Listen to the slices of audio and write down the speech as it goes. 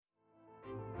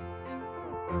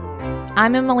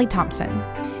I'm Emily Thompson.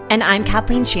 And I'm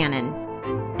Kathleen Shannon.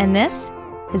 And this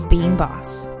is Being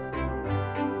Boss.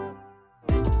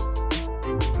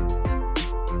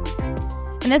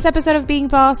 In this episode of Being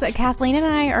Boss, Kathleen and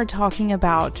I are talking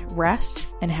about rest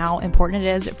and how important it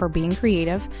is for being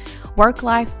creative,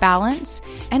 work-life balance,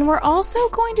 and we're also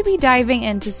going to be diving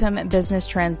into some business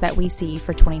trends that we see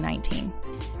for 2019.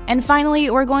 And finally,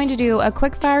 we're going to do a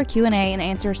quick fire Q&A and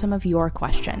answer some of your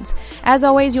questions. As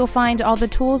always, you'll find all the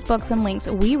tools, books, and links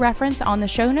we reference on the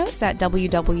show notes at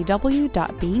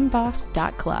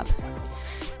www.beingboss.club.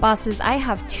 Bosses, I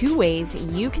have 2 ways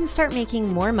you can start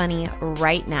making more money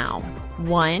right now.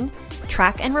 1,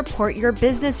 track and report your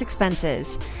business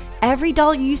expenses. Every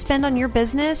dollar you spend on your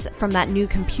business, from that new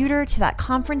computer to that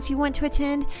conference you went to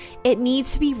attend, it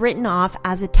needs to be written off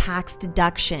as a tax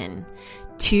deduction.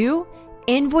 2,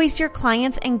 invoice your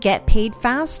clients and get paid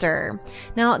faster.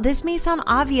 Now, this may sound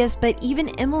obvious, but even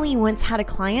Emily once had a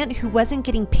client who wasn't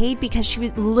getting paid because she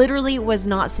literally was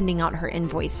not sending out her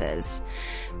invoices.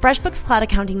 FreshBooks Cloud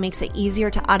Accounting makes it easier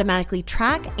to automatically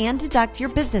track and deduct your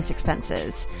business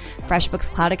expenses.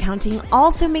 FreshBooks Cloud Accounting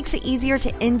also makes it easier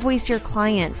to invoice your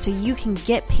clients so you can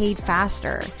get paid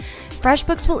faster.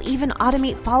 FreshBooks will even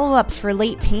automate follow-ups for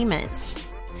late payments.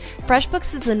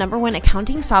 FreshBooks is the #1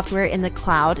 accounting software in the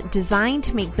cloud designed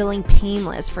to make billing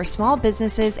painless for small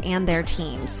businesses and their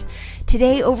teams.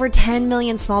 Today, over 10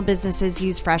 million small businesses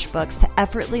use FreshBooks to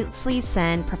effortlessly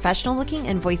send professional-looking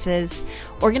invoices,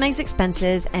 organize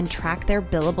expenses, and track their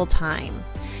billable time.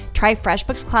 Try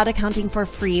FreshBooks Cloud Accounting for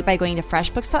free by going to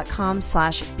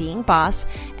freshbooks.com/beingboss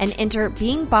and enter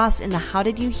Being Boss in the How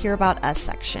Did You Hear About Us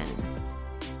section.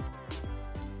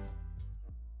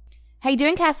 How you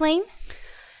doing, Kathleen?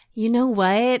 You know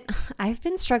what? I've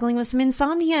been struggling with some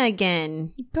insomnia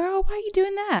again. Girl, why are you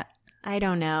doing that? I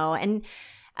don't know. And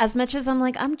as much as I'm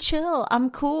like, I'm chill,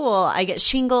 I'm cool, I get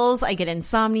shingles, I get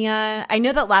insomnia. I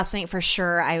know that last night for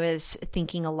sure I was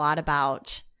thinking a lot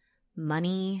about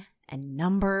money and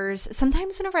numbers.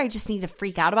 Sometimes whenever I just need to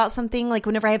freak out about something, like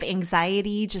whenever I have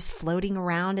anxiety just floating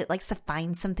around, it likes to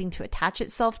find something to attach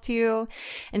itself to.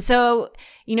 And so,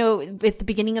 you know, with the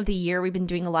beginning of the year, we've been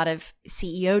doing a lot of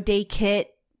CEO Day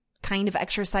Kit kind of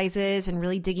exercises and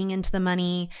really digging into the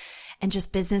money and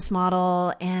just business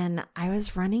model. And I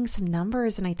was running some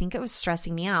numbers and I think it was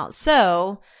stressing me out.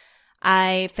 So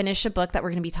I finished a book that we're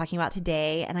going to be talking about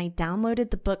today, and I downloaded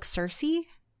the book Circe.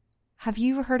 Have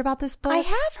you heard about this book? I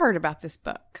have heard about this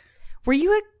book. Were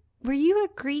you a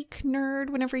Greek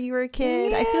nerd whenever you were a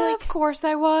kid? Yeah, I feel like, of course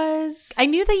I was. I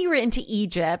knew that you were into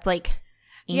Egypt, like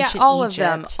ancient all Egypt.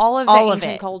 of them. All of the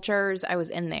ancient cultures, I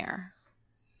was in there.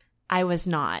 I was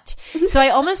not. So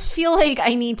I almost feel like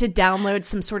I need to download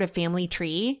some sort of family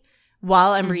tree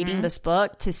while I'm reading this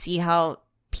book to see how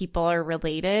people are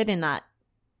related in that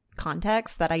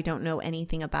context that I don't know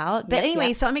anything about. But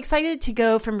anyway, so I'm excited to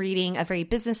go from reading a very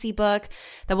businessy book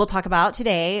that we'll talk about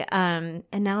today. And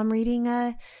now I'm reading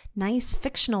a nice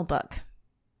fictional book.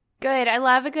 Good. I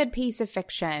love a good piece of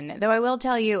fiction. Though I will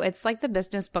tell you, it's like the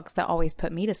business books that always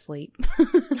put me to sleep.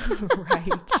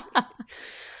 Right.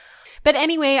 But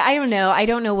anyway, I don't know. I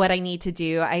don't know what I need to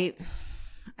do. I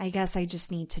guess I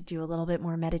just need to do a little bit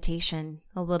more meditation,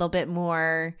 a little bit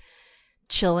more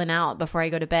chilling out before I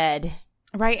go to bed.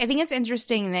 Right. I think it's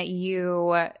interesting that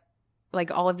you, like,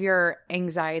 all of your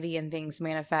anxiety and things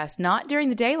manifest not during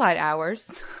the daylight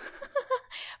hours,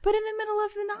 but in the middle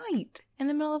of the night. In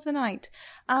the middle of the night.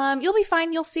 You'll be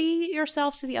fine. You'll see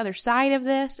yourself to the other side of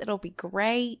this. It'll be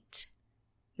great.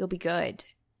 You'll be good.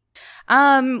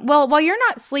 Well, while you're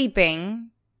not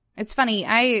sleeping, it's funny.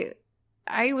 I've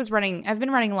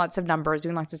been running lots of numbers,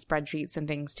 doing lots of spreadsheets and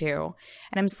things too.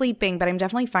 And I'm sleeping, but I'm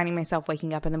definitely finding myself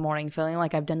waking up in the morning feeling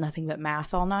like I've done nothing but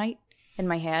math all night in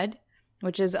my head,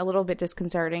 which is a little bit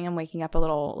disconcerting. I'm waking up a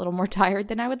little more tired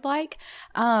than I would like.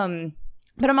 But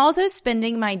I'm also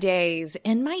spending my days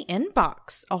in my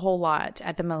inbox a whole lot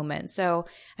at the moment. So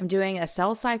I'm doing a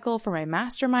sell cycle for my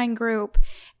mastermind group,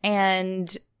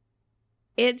 and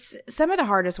it's some of the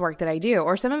hardest work that I do,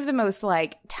 or some of the most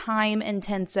like time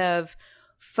intensive,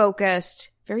 focused,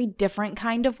 very different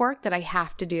kind of work that I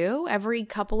have to do every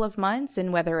couple of months.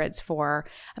 And whether it's for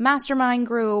a mastermind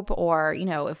group or, you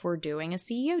know, if we're doing a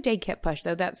CEO Day Kit push,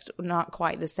 though that's not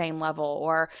quite the same level,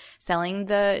 or selling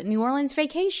the New Orleans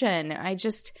vacation.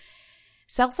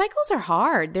 Sales cycles are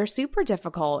hard. They're super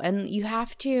difficult, and you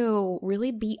have to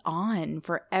really be on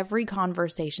for every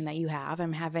conversation that you have.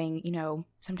 I'm having,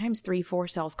 sometimes 3-4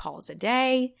 sales calls a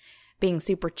day, being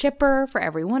super chipper for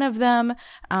every one of them.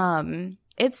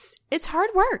 it's hard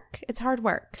work. It's hard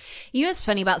work. You know what's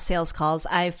funny about sales calls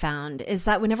I've found is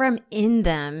that whenever I'm in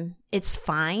them, it's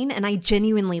fine and I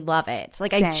genuinely love it.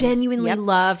 Like Same. I genuinely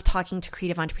love talking to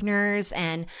creative entrepreneurs,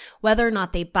 and whether or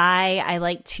not they buy, I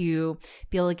like to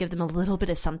be able to give them a little bit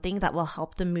of something that will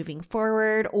help them moving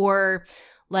forward, or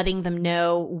letting them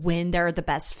know when they're the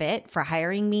best fit for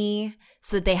hiring me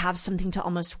so that they have something to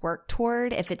almost work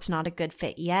toward if it's not a good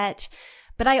fit yet.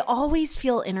 But I always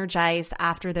feel energized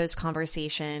after those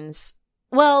conversations.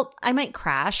 Well, I might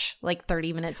crash like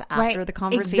 30 minutes after the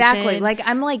conversation. Exactly. Like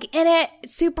I'm like in it,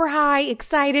 super high,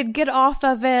 excited, get off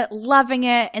of it, loving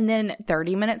it. And then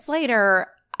 30 minutes later,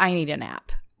 I need a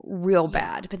nap real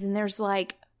bad. But then there's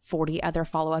like 40 other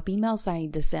follow-up emails that I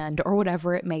need to send or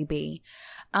whatever it may be.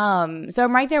 So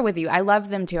I'm right there with you. I love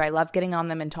them too. I love getting on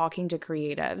them and talking to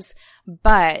creatives,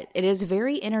 but it is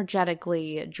very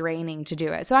energetically draining to do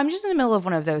it. So I'm just in the middle of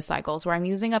one of those cycles where I'm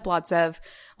using up lots of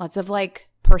like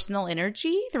personal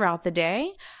energy throughout the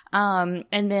day. And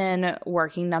then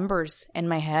working numbers in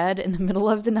my head in the middle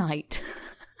of the night.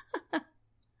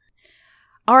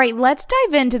 All right, let's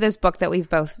dive into this book that we've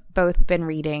both been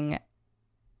reading.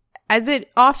 As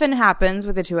it often happens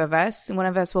with the two of us, one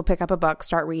of us will pick up a book,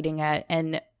 start reading it,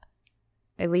 and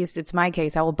at least it's my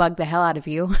case, I will bug the hell out of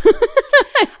you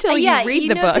until you read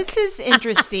the book. This is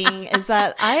interesting is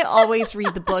that I always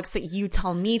read the books that you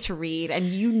tell me to read, and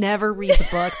you never read the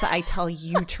books that I tell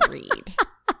you to read.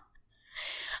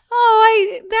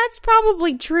 That's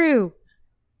probably true.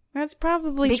 That's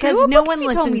probably true. Because no one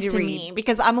listens to me.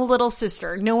 Because I'm a little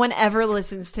sister. No one ever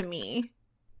listens to me.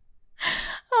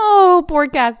 Oh, poor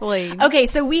Kathleen. Okay,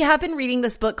 so we have been reading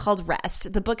this book called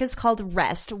Rest. The book is called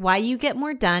Rest, Why You Get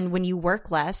More Done When You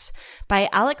Work Less by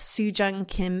Alex Soojung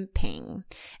Kim Pang.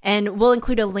 And we'll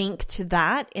include a link to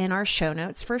that in our show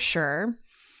notes for sure.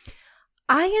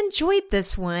 I enjoyed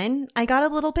this one. I got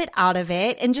a little bit out of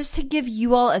it. And just to give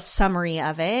you all a summary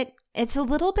of it, it's a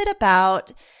little bit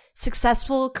about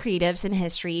successful creatives in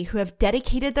history who have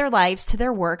dedicated their lives to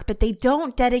their work, but they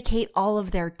don't dedicate all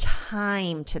of their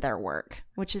time to their work,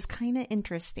 which is kind of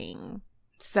interesting.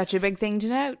 Such a big thing to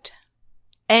note.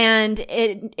 And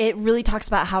it really talks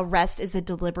about how rest is a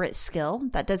deliberate skill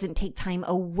that doesn't take time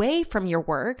away from your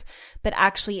work, but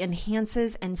actually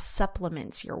enhances and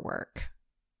supplements your work.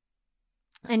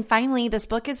 And finally, this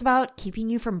book is about keeping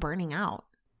you from burning out.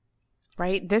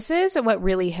 Right. This is what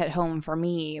really hit home for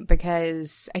me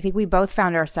because I think we both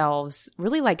found ourselves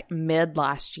really like mid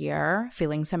last year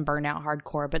feeling some burnout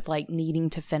hardcore, but like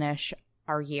needing to finish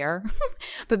our year,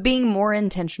 but being more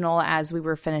intentional as we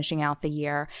were finishing out the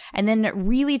year, and then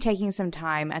really taking some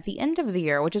time at the end of the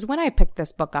year, which is when I picked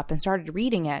this book up and started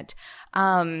reading it.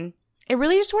 It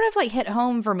really just sort of like hit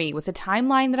home for me with the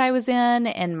timeline that I was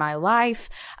in my life.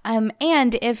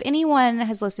 And if anyone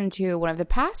has listened to one of the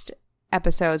past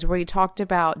episodes where we talked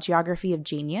about Geography of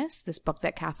Genius, this book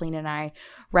that Kathleen and I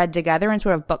read together and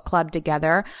sort of book club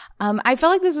together, I feel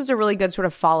like this is a really good sort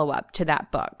of follow-up to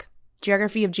that book.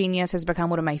 Geography of Genius has become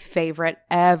one of my favorite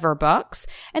ever books.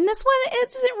 And this one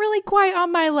isn't really quite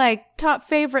on my like top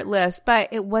favorite list, but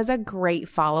it was a great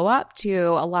follow-up to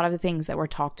a lot of the things that were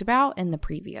talked about in the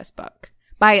previous book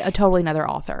by a totally another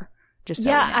author. Just so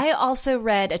you know. I also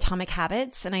read Atomic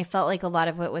Habits, and I felt like a lot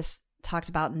of what was talked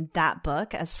about in that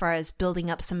book as far as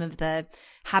building up some of the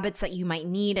habits that you might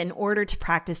need in order to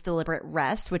practice deliberate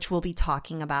rest, which we'll be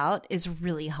talking about, is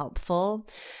really helpful.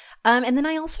 And then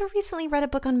I also recently read a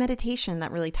book on meditation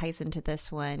that really ties into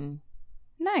this one.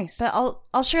 Nice. But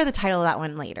I'll share the title of that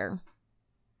one later.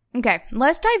 Okay,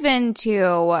 let's dive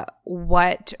into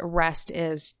what rest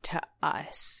is to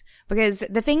us. Because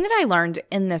the thing that I learned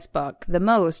in this book the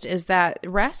most is that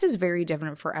rest is very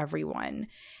different for everyone.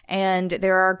 And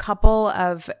there are a couple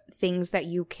of things that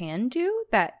you can do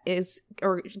that is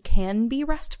or can be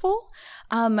restful,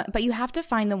 but you have to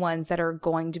find the ones that are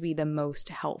going to be the most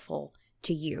helpful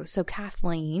to you. So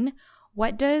Kathleen,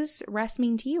 what does rest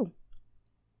mean to you?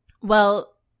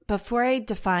 Well, before I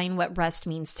define what rest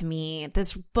means to me,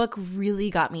 this book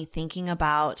really got me thinking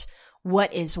about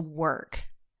what is work.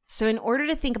 So in order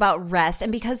to think about rest,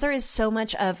 and because there is so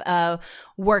much of a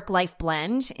work-life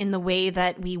blend in the way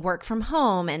that we work from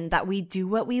home and that we do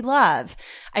what we love,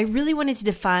 I really wanted to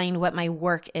define what my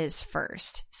work is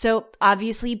first. So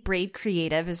obviously, Braid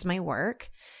Creative is my work.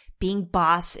 Being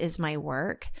boss is my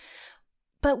work.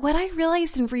 But what I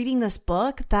realized in reading this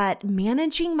book, that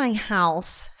managing my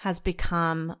house has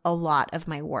become a lot of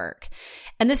my work.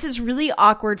 And this is really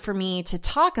awkward for me to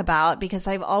talk about because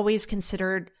I've always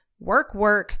considered work,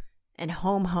 and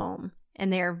home.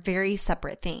 And they're very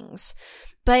separate things.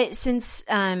 But since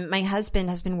my husband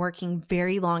has been working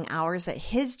very long hours at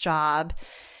his job,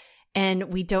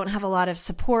 and we don't have a lot of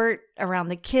support around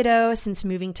the kiddo since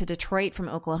moving to Detroit from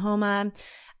Oklahoma.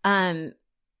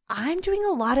 I'm doing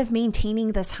a lot of maintaining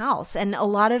this house, and a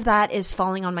lot of that is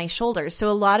falling on my shoulders. So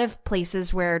a lot of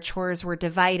places where chores were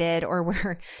divided, or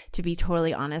where, to be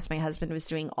totally honest, my husband was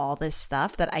doing all this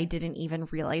stuff that I didn't even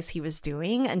realize he was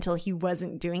doing until he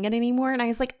wasn't doing it anymore. And I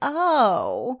was like,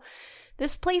 oh,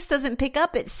 this place doesn't pick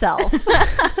up itself.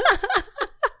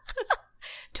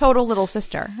 Total little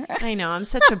sister. I know, I'm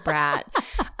such a brat.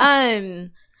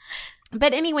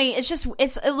 But anyway,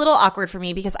 it's a little awkward for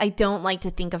me because I don't like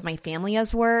to think of my family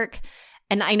as work.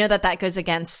 And I know that goes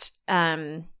against,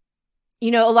 a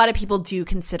lot of people do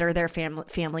consider their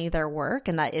family their work,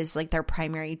 and that is like their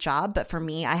primary job. But for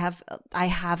me, I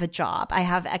have a job. I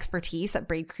have expertise at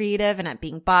Braid Creative and at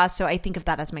Being Boss. So I think of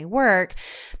that as my work.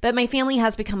 But my family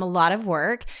has become a lot of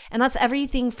work. And that's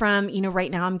everything from,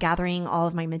 right now I'm gathering all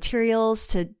of my materials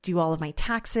to do all of my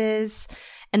taxes.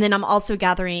 And then I'm also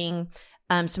gathering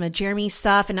some of Jeremy's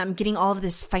stuff, and I'm getting all of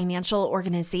this financial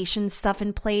organization stuff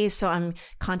in place. So I'm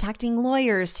contacting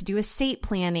lawyers to do estate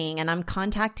planning, and I'm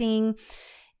contacting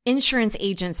insurance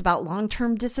agents about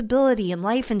long-term disability and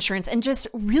life insurance, and just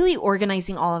really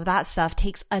organizing all of that stuff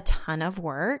takes a ton of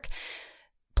work.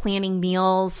 Planning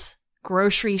meals,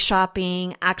 grocery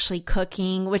shopping, actually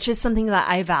cooking, which is something that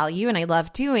I value and I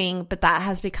love doing, but that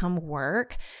has become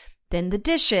work. Then the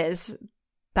dishes.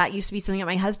 That used to be something that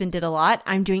my husband did a lot.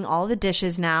 I'm doing all the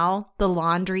dishes now, the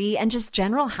laundry, and just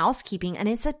general housekeeping. And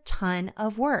it's a ton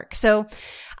of work. So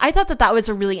I thought that was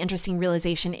a really interesting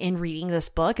realization in reading this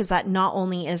book, is that not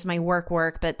only is my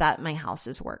work, but that my house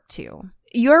is work too.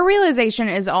 Your realization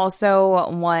is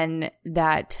also one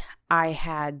that I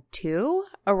had too,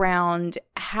 around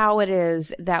how it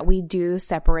is that we do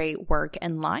separate work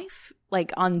and life.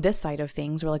 Like on this side of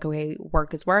things, we're like, okay,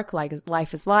 work is work,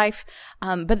 life is life.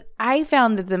 But I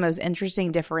found that the most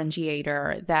interesting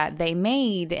differentiator that they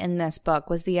made in this book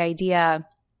was the idea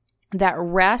that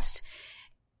rest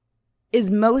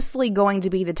is mostly going to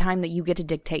be the time that you get to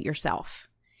dictate yourself.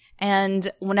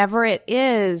 And whenever it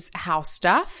is house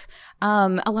stuff,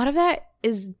 a lot of that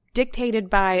is dictated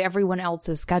by everyone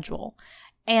else's schedule.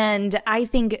 And I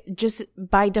think just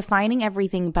by defining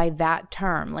everything by that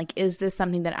term, like, is this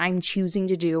something that I'm choosing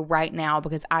to do right now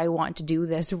because I want to do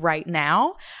this right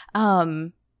now?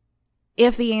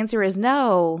 If the answer is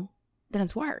no, then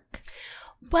it's work.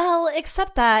 Well,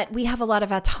 except that we have a lot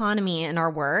of autonomy in our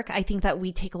work. I think that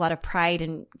we take a lot of pride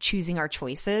in choosing our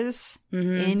choices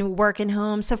in work and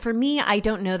home. So for me, I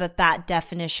don't know that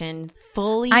definition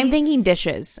fully. I'm thinking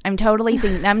dishes. I'm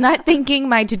not thinking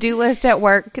my to-do list at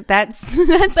work. That's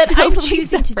but totally I'm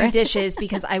choosing separate. to do dishes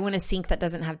because I want a sink that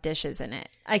doesn't have dishes in it.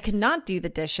 I could not do the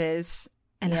dishes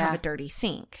and have a dirty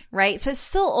sink, right? So it's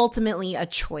still ultimately a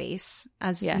choice,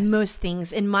 as most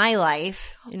things in my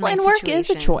life. And work is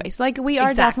a choice. Like, we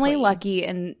are definitely lucky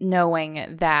in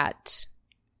knowing that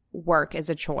work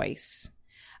is a choice.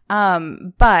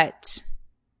 But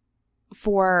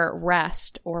for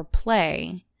rest or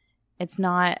play, it's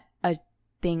not a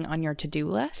thing on your to-do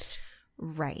list.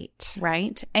 Right.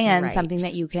 And something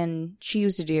that you can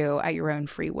choose to do at your own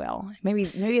free will. Maybe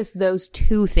it's those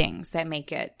two things that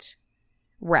make it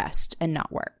rest and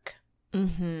not work.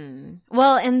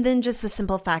 Well, and then just the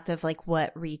simple fact of like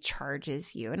what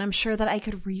recharges you. And I'm sure that I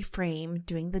could reframe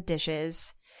doing the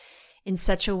dishes in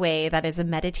such a way that is a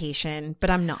meditation,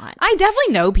 but I'm not. I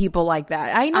definitely know people like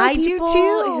that. I people do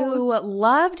too, who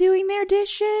love doing their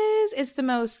dishes. It's the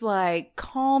most like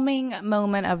calming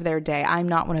moment of their day. I'm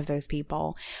not one of those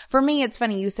people. For me, it's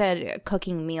funny. You said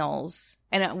cooking meals,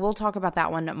 and we'll talk about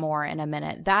that one more in a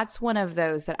minute. That's one of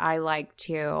those that I like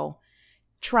to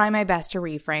try my best to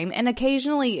reframe. And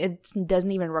occasionally it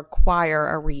doesn't even require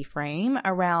a reframe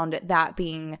around that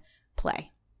being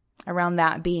play, around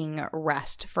that being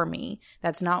rest for me.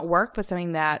 That's not work, but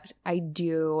something that I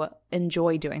do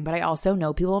enjoy doing. But I also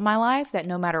know people in my life that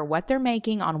no matter what they're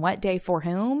making on what day for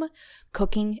whom,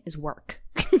 cooking is work.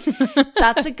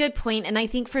 That's a good point. And I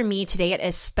think for me today, it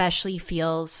especially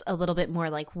feels a little bit more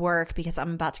like work because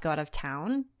I'm about to go out of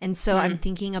town. And so I'm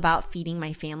thinking about feeding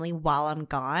my family while I'm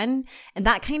gone. And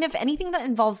that kind of anything that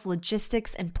involves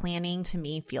logistics and planning to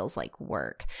me feels like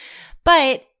work.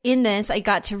 But in this, I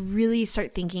got to really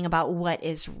start thinking about what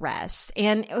is rest.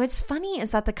 And what's funny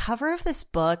is that the cover of this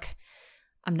book,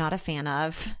 I'm not a fan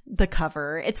of the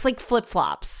cover. It's like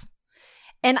flip-flops.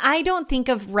 And I don't think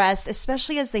of rest,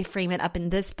 especially as they frame it up in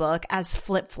this book, as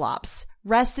flip-flops.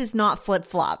 Rest is not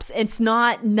flip-flops. It's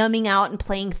not numbing out and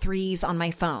playing threes on my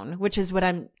phone, which is what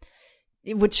I'm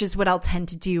which is what I'll tend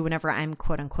to do whenever I'm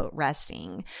quote unquote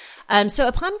resting. So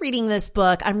upon reading this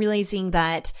book, I'm realizing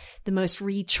that the most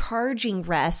recharging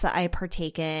rest that I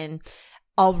partake in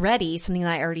already, something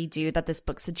that I already do that this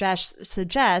book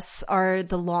suggests are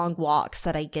the long walks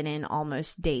that I get in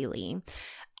almost daily.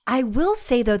 I will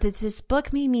say though that this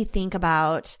book made me think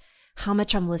about how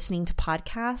much I'm listening to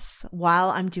podcasts while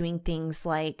I'm doing things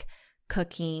like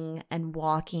cooking and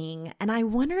walking. And I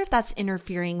wonder if that's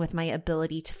interfering with my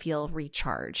ability to feel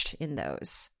recharged in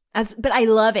those. But I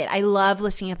love it. I love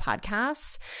listening to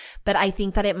podcasts, but I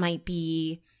think that it might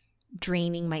be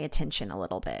draining my attention a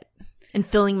little bit and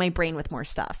filling my brain with more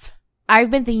stuff. I've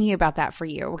been thinking about that for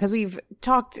you because we've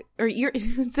talked,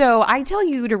 so I tell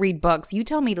you to read books. You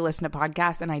tell me to listen to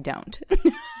podcasts and I don't.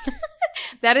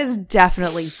 That is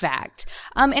definitely fact.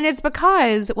 And it's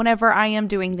because whenever I am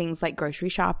doing things like grocery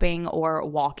shopping or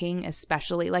walking,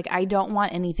 especially, like I don't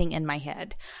want anything in my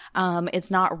head.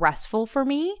 It's not restful for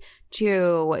me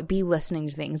to be listening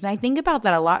to things. And I think about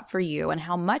that a lot for you and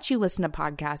how much you listen to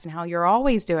podcasts and how you're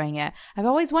always doing it. I've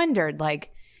always wondered,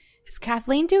 like, is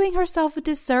Kathleen doing herself a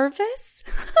disservice?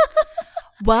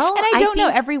 Well, and I don't know.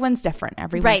 Everyone's different.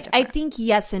 Right. I think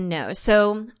yes and no.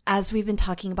 So as we've been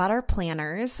talking about our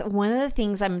planners, one of the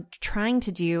things I'm trying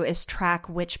to do is track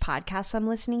which podcasts I'm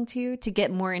listening to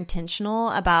get more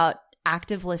intentional about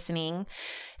active listening.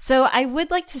 So I would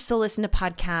like to still listen to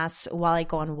podcasts while I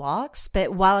go on walks,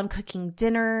 but while I'm cooking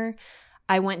dinner,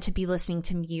 I want to be listening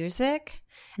to music.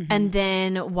 Mm-hmm. And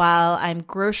then while I'm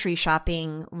grocery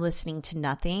shopping, listening to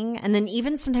nothing. And then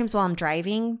even sometimes while I'm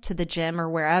driving to the gym or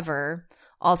wherever,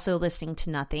 also listening to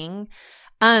nothing.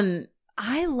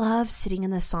 I love sitting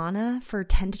in the sauna for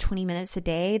 10 to 20 minutes a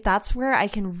day. That's where I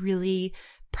can really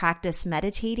practice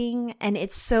meditating. And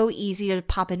it's so easy to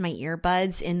pop in my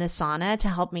earbuds in the sauna to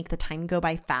help make the time go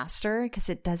by faster because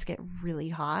it does get really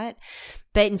hot.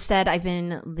 But instead, I've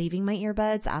been leaving my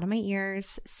earbuds out of my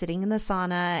ears, sitting in the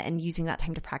sauna, and using that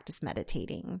time to practice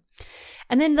meditating.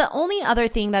 And then the only other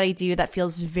thing that I do that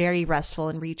feels very restful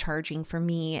and recharging for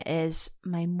me is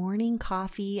my morning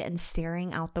coffee and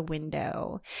staring out the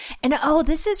window. And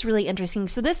this is really interesting.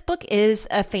 So this book is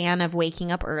a fan of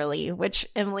waking up early, which,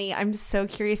 Emily, I'm so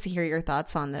curious to hear your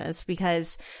thoughts on this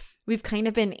because we've kind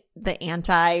of been the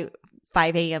anti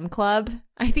 5 a.m. club.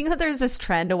 I think that there's this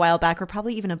trend a while back, or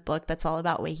probably even a book that's all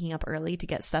about waking up early to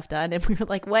get stuff done. And we were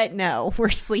like, what? No, we're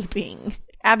sleeping.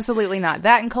 Absolutely not.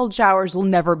 That and cold showers will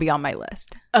never be on my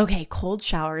list. Okay, cold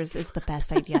showers is the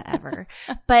best idea ever.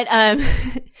 But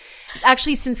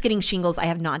actually, since getting shingles, I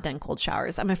have not done cold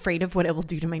showers. I'm afraid of what it will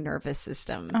do to my nervous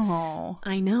system. Oh,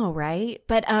 I know, right?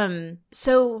 But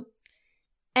so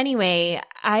anyway,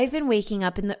 I've been waking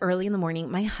up early in the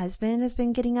morning. My husband has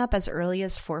been getting up as early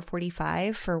as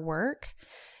 4:45 for work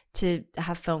to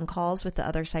have phone calls with the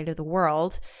other side of the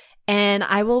world. And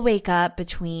I will wake up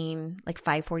between like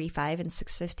 5:45 and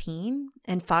 6:15.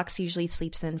 And Fox usually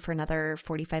sleeps in for another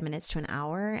 45 minutes to an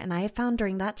hour. And I have found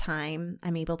during that time,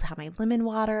 I'm able to have my lemon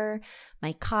water,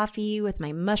 my coffee with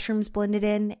my mushrooms blended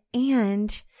in,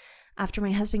 and after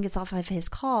my husband gets off of his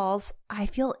calls, I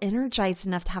feel energized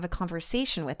enough to have a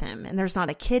conversation with him. And there's not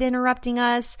a kid interrupting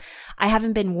us. I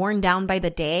haven't been worn down by the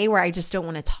day where I just don't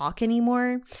want to talk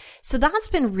anymore. So that's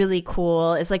been really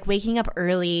cool, is like waking up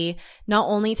early, not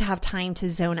only to have time to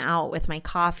zone out with my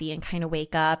coffee and kind of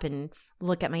wake up and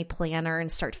look at my planner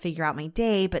and start to figure out my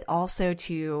day, but also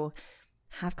to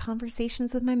have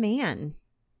conversations with my man.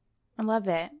 I love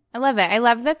it. I love it. I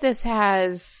love that this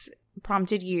has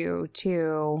prompted you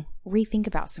to rethink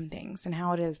about some things and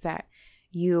how it is that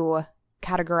you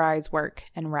categorize work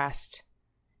and rest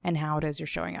and how it is you're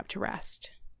showing up to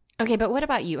rest. Okay, but what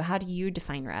about you? How do you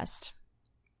define rest?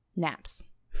 Naps.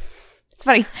 It's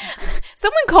funny.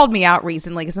 Someone called me out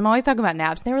recently because I'm always talking about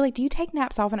naps. They were like, do you take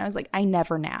naps often? I was like, I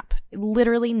never nap.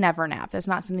 Literally never nap. That's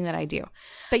not something that I do.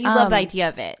 But you love the idea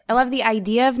of it. I love the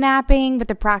idea of napping, but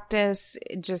the practice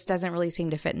just doesn't really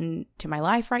seem to fit into my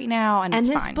life right now. And it's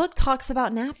this fine. Book talks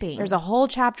about napping. There's a whole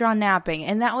chapter on napping.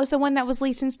 And that was the one that was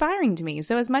least inspiring to me.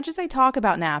 So as much as I talk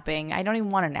about napping, I don't even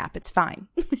want to nap. It's fine.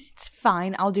 It's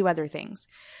fine. I'll do other things.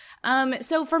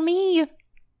 So for me,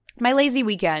 my lazy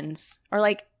weekends are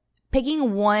like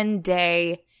picking one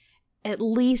day at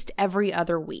least every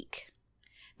other week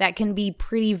that can be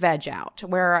pretty veg out,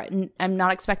 where I'm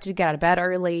not expected to get out of bed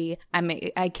early.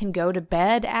 I can go to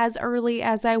bed as early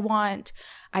as I want.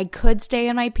 I could stay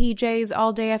in my PJs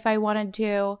all day if I wanted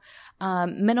to.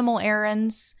 Minimal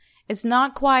errands. It's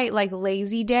not quite like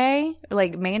lazy day,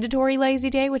 like mandatory lazy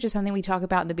day, which is something we talk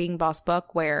about in the Being Boss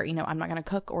book, where, you know, I'm not going to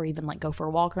cook or even like go for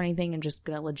a walk or anything. I'm just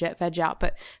going to legit veg out.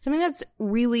 But something that's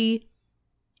really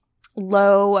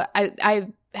low. I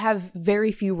have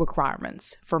very few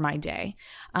requirements for my day.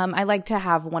 I like to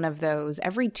have one of those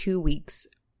every 2 weeks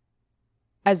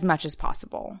as much as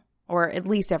possible, or at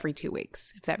least every 2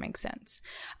 weeks, if that makes sense.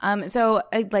 So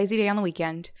a lazy day on the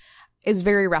weekend is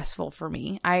very restful for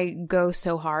me. I go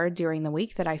so hard during the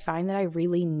week that I find that I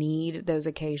really need those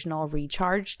occasional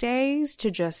recharge days to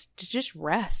just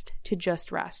rest.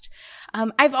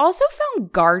 I've also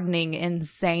found gardening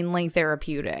insanely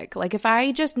therapeutic. Like if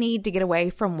I just need to get away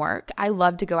from work, I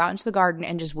love to go out into the garden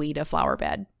and just weed a flower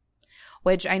bed,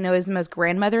 which I know is the most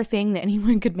grandmother thing that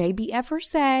anyone could maybe ever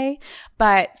say,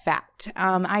 but fact.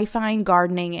 I find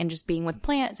gardening and just being with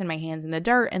plants and my hands in the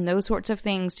dirt and those sorts of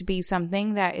things to be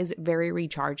something that is very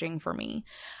recharging for me.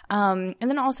 And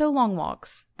then also long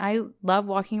walks. I love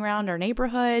walking around our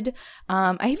neighborhood.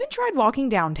 I even tried walking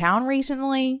downtown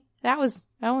recently. I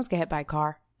almost got hit by a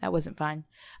car. That wasn't fun.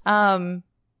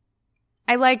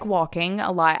 I like walking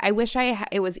a lot. I wish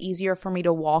it was easier for me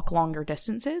to walk longer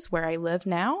distances where I live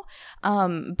now.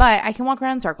 But I can walk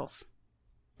around in circles.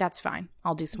 That's fine.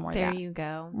 I'll do some more of that. There you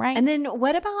go. Right. And then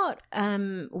what about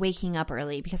waking up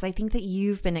early? Because I think that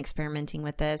you've been experimenting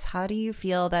with this. How do you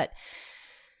feel that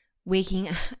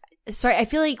Sorry, I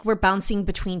feel like we're bouncing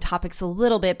between topics a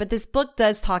little bit, but this book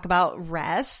does talk about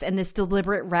rest and this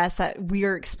deliberate rest that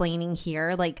we're explaining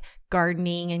here, like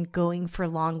gardening and going for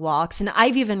long walks. And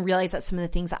I've even realized that some of the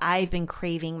things that I've been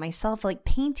craving myself, like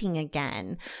painting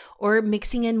again, or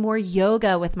mixing in more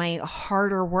yoga with my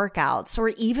harder workouts, or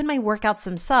even my workouts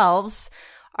themselves,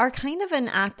 are kind of an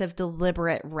act of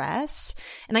deliberate rest.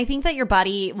 And I think that your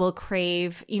body will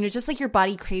crave, just like your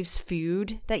body craves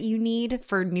food that you need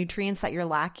for nutrients that you're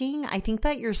lacking, I think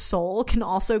that your soul can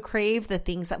also crave the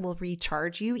things that will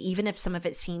recharge you, even if some of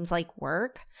it seems like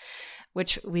work,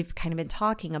 which we've kind of been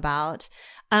talking about.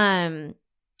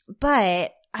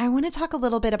 But I want to talk a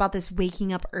little bit about this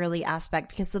waking up early aspect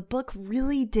because the book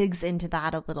really digs into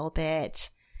that a little bit.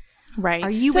 Right.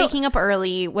 Are you waking up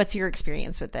early? What's your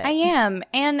experience with it? I am.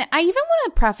 And I even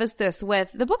want to preface this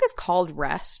with, the book is called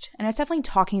Rest, and it's definitely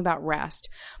talking about rest.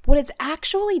 But what it's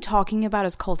actually talking about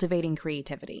is cultivating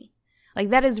creativity. Like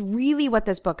that is really what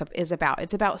this book is about.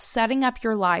 It's about setting up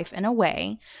your life in a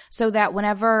way so that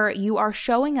whenever you are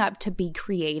showing up to be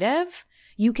creative,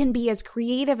 you can be as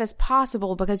creative as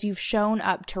possible because you've shown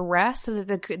up to rest so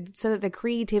that the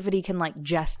creativity can like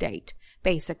gestate.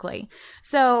 Basically.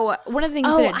 So one of the things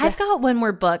I've got one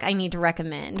more book I need to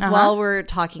recommend while we're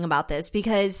talking about this,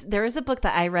 because there is a book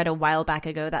that I read a while back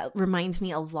ago that reminds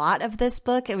me a lot of this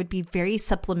book. It would be very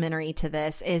supplementary to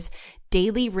this, is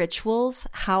Daily Rituals,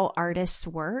 How Artists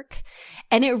Work.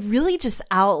 And it really just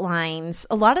outlines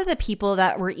a lot of the people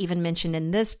that were even mentioned in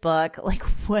this book, like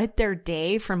what their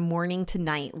day from morning to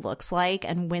night looks like,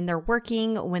 and when they're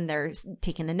working, when they're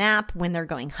taking a nap, when they're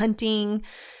going hunting.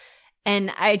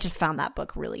 And I just found that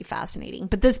book really fascinating.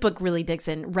 But this book really digs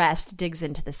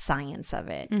into the science of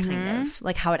it, kind of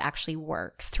like how it actually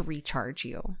works to recharge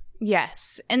you.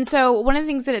 Yes. And so one of the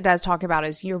things that it does talk about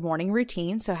is your morning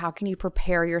routine. So how can you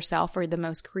prepare yourself for the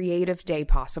most creative day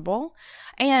possible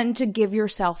and to give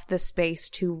yourself the space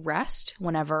to rest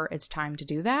whenever it's time to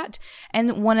do that.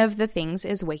 And one of the things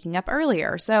is waking up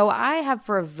earlier. So I have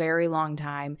for a very long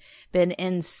time been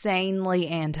insanely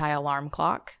anti-alarm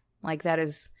clock. Like that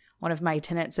is one of my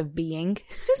tenets of being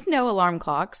is no alarm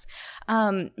clocks.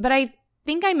 But I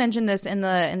think I mentioned this in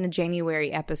the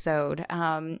January episode,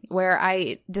 where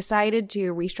I decided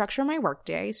to restructure my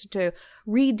workday, so to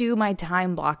redo my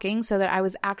time blocking so that I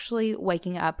was actually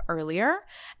waking up earlier.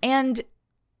 And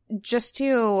just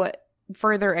to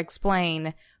further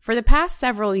explain, for the past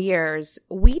several years,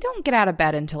 we don't get out of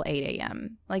bed until 8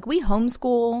 a.m. Like we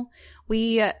homeschool,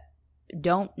 we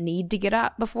don't need to get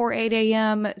up before 8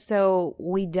 a.m. So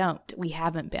we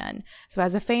haven't been. So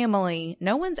as a family,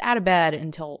 no one's out of bed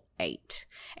until 8.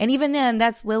 And even then,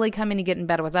 that's Lily coming to get in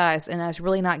bed with us and us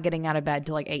really not getting out of bed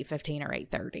till like 8:15 or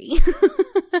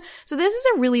 8:30. So this is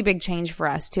a really big change for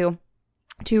us to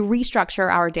restructure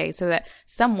our day so that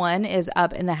someone is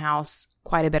up in the house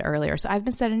quite a bit earlier. So I've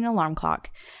been setting an alarm clock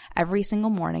every single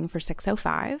morning for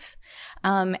 6:05.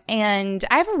 And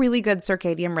I have a really good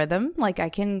circadian rhythm. Like I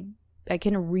can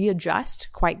readjust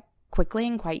quite quickly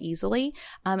and quite easily.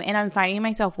 And I'm finding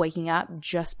myself waking up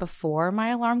just before my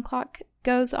alarm clock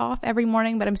goes off every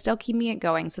morning, but I'm still keeping it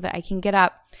going so that I can get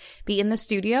up, be in the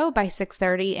studio by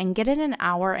 6:30 and get in an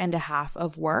hour and a half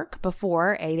of work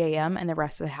before 8 a.m. and the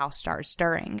rest of the house starts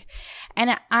stirring.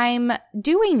 And I'm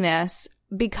doing this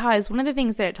because one of the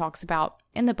things that it talks about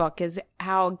in the book is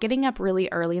how getting up really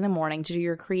early in the morning to do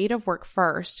your creative work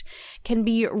first can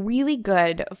be really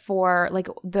good for like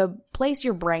the place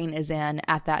your brain is in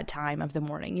at that time of the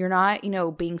morning. You're not,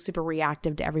 being super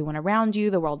reactive to everyone around you.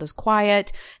 The world is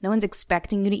quiet. No one's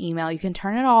expecting you to email. You can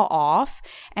turn it all off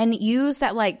and use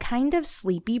that like kind of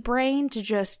sleepy brain to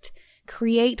just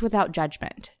create without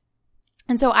judgment.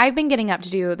 And so I've been getting up to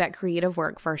do that creative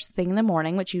work first thing in the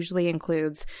morning, which usually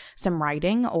includes some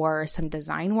writing or some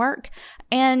design work.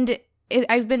 And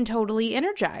I've been totally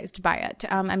energized by it.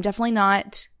 I'm definitely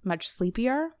not much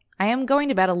sleepier. I am going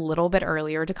to bed a little bit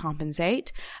earlier to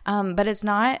compensate, but it's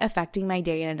not affecting my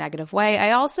day in a negative way.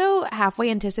 I also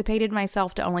halfway anticipated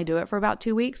myself to only do it for about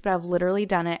 2 weeks, but I've literally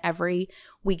done it every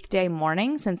weekday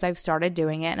morning since I've started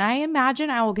doing it. And I imagine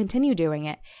I will continue doing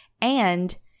it.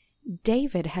 And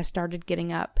David has started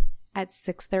getting up at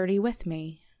 6:30 with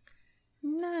me.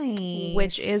 Nice.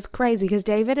 Which is crazy because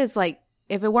David is like,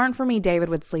 if it weren't for me, David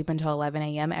would sleep until 11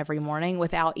 a.m. every morning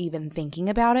without even thinking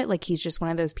about it. Like he's just one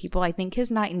of those people. I think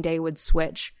his night and day would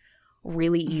switch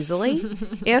really easily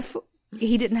if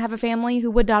he didn't have a family who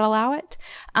would not allow it.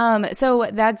 So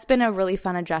that's been a really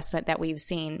fun adjustment that we've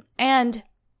seen. And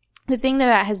the thing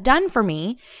that has done for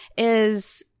me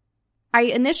is I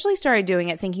initially started doing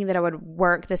it thinking that I would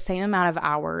work the same amount of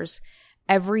hours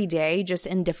every day, just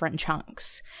in different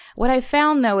chunks. What I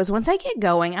found though is once I get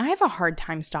going, I have a hard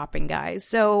time stopping, guys.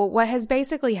 So what has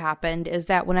basically happened is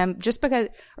that when I'm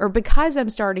because I'm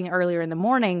starting earlier in the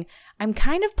morning, I'm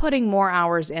kind of putting more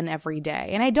hours in every day.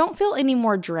 And I don't feel any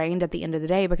more drained at the end of the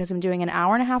day because I'm doing an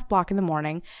hour and a half block in the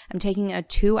morning. I'm taking a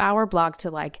 2-hour block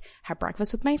to like have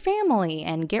breakfast with my family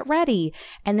and get ready.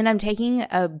 And then I'm taking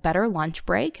a better lunch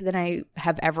break than I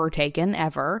have ever taken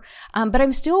ever. But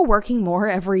I'm still working more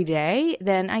every day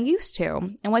than I used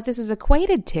to. And what this is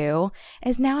equated to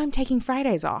is now I'm taking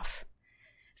Fridays off.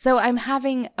 So I'm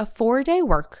having a 4-day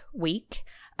work week,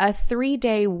 a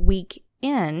 3-day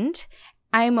weekend.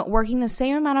 I'm working the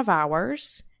same amount of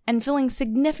hours and feeling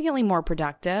significantly more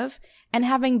productive and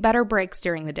having better breaks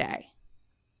during the day.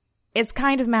 It's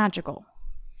kind of magical.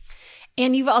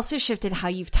 And you've also shifted how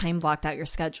you've time blocked out your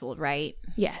schedule, right?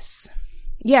 Yes.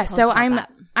 Yes. So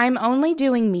I'm only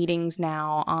doing meetings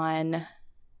now on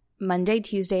Monday,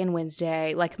 Tuesday, and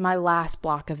Wednesday, like my last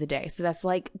block of the day. So that's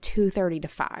like 2:30 to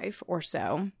 5 or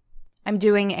so. I'm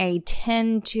doing a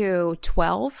 10 to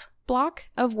 12 block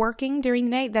of working during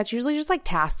the day. That's usually just like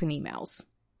tasks and emails.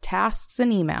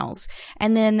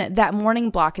 And then that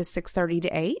morning block is 6:30 to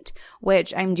 8,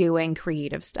 which I'm doing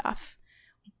creative stuff,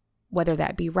 whether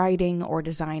that be writing or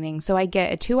designing. So I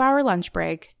get a 2-hour lunch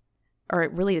break, or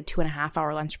really a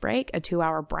 2.5-hour lunch break, a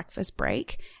 2-hour breakfast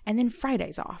break, and then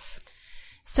Fridays off.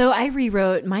 So I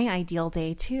rewrote my ideal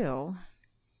day too.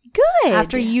 Good.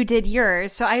 After you did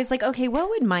yours. So I was like, okay, what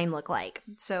would mine look like?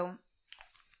 So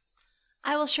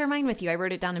I will share mine with you. I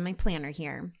wrote it down in my planner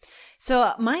here.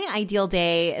 So my ideal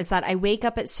day is that I wake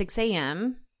up at 6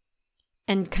 a.m.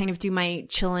 and kind of do my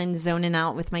chillin', zoning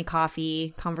out with my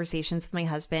coffee, conversations with my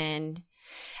husband.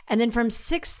 And then from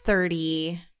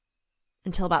 6:30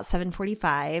 until about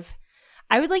 7:45,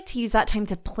 I would like to use that time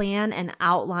to plan and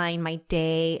outline my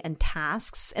day and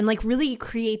tasks and like really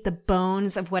create the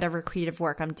bones of whatever creative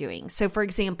work I'm doing. So for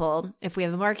example, if we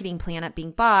have a marketing plan at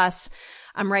Being Boss,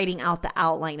 I'm writing out the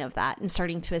outline of that and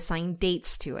starting to assign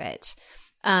dates to it.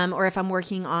 Or if I'm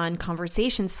working on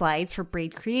conversation slides for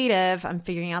Braid Creative, I'm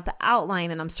figuring out the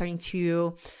outline and I'm starting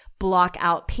to block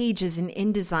out pages in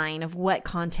InDesign of what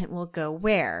content will go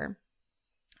where.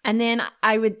 And then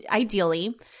I would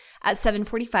ideally at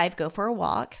 7:45 go for a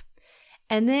walk.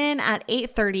 And then at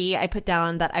 8:30, I put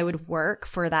down that I would work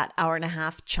for that hour and a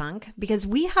half chunk because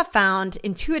we have found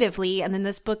intuitively, and then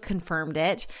this book confirmed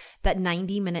it, that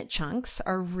 90-minute chunks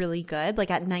are really good.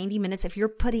 Like at 90 minutes, if you're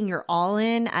putting your all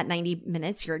in at 90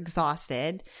 minutes, you're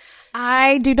exhausted.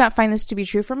 I do not find this to be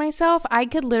true for myself. I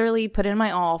could literally put in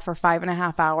my all for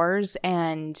 5.5 hours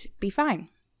and be fine.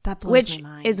 That blows my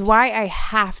mind. Which is why I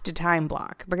have to time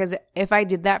block, because if I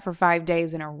did that for 5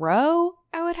 days in a row,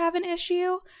 I would have an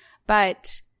issue.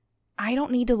 But I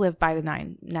don't need to live by the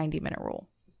 90-minute rule.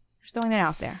 Just throwing that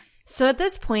out there. So at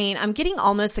this point, I'm getting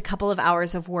almost a couple of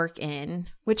hours of work in,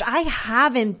 which I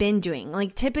haven't been doing.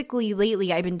 Like typically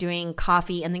lately, I've been doing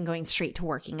coffee and then going straight to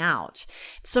working out.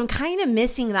 So I'm kind of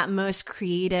missing that most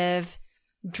creative,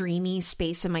 dreamy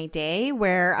space in my day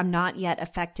where I'm not yet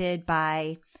affected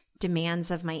by demands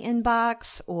of my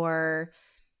inbox or,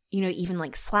 even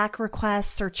like Slack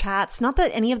requests or chats. Not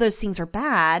that any of those things are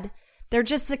bad. They're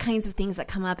just the kinds of things that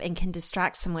come up and can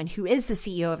distract someone who is the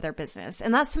CEO of their business.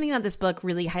 And that's something that this book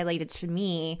really highlighted to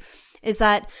me, is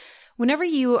that whenever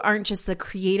you aren't just the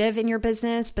creative in your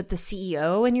business, but the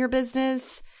CEO in your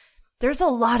business, there's a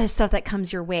lot of stuff that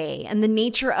comes your way. And the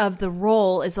nature of the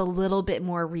role is a little bit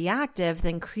more reactive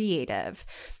than creative.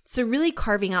 So really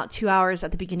carving out 2 hours at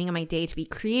the beginning of my day to be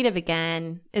creative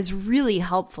again is really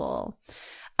helpful.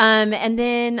 And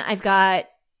then I've got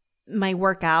my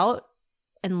workout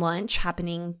and lunch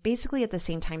happening basically at the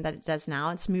same time that it does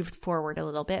now. It's moved forward a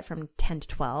little bit from 10 to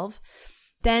 12.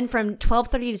 Then from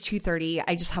 12:30 to 2:30,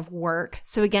 I just have work.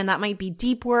 So again, that might be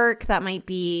deep work. That might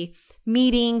be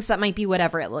meetings. That might be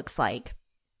whatever it looks like.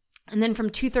 And then from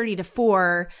 2:30 to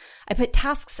 4, I put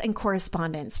tasks and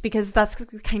correspondence because that's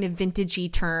the kind of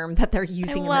vintagey term that they're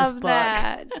using in this book.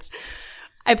 That.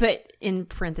 I put in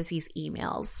parentheses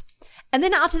emails. And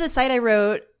then out to the side, I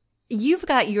wrote, you've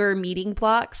got your meeting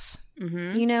blocks.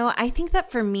 Mm-hmm. You know, I think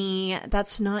that for me,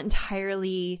 that's not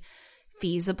entirely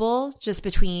feasible just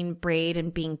between Braid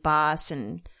and being boss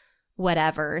and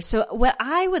whatever. So what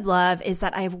I would love is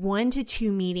that I have 1 to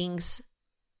 2 meetings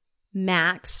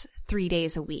max 3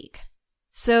 days a week.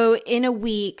 So in a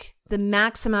week, the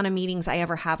max amount of meetings I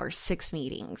ever have are 6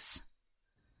 meetings.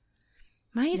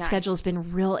 My schedule's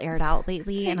been real aired out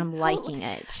lately, and I'm liking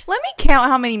it. Let me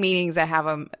count how many meetings I have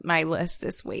on my list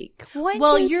this week.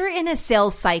 You're in a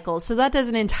sales cycle, so that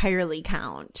doesn't entirely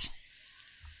count.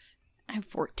 I have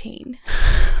 14.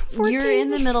 You're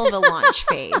in the middle of a launch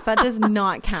phase. That does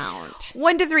not count.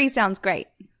 1 to 3 sounds great.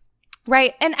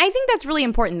 Right. And I think that's really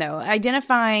important, though,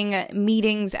 identifying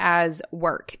meetings as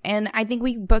work. And I think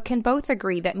we can both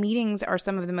agree that meetings are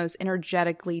some of the most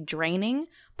energetically draining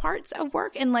parts of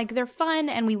work. And like they're fun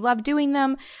and we love doing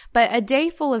them. But a day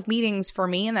full of meetings for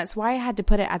me, and that's why I had to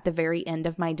put it at the very end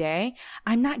of my day,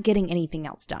 I'm not getting anything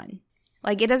else done.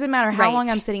 Like it doesn't matter how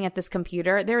long I'm sitting at this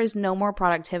computer. There is no more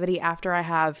productivity after I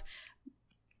have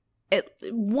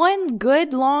one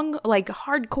good long like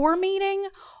hardcore meeting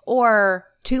or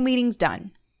 2 meetings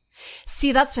done.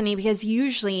 See, that's funny because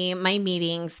usually my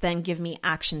meetings then give me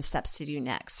action steps to do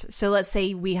next. So let's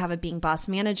say we have a Being Boss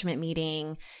management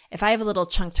meeting. If I have a little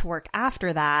chunk to work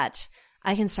after that,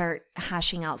 I can start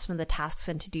hashing out some of the tasks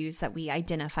and to-dos that we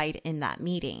identified in that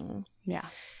meeting. Yeah.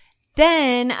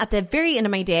 Then at the very end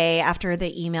of my day, after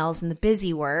the emails and the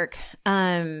busy work,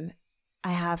 I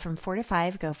have from 4 to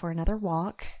 5, go for another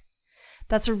walk.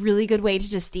 That's a really good way to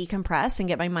just decompress and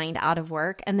get my mind out of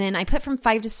work. And then I put from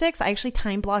 5 to 6, I actually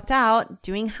time blocked out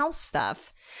doing house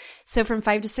stuff. So from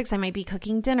 5 to 6, I might be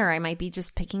cooking dinner. I might be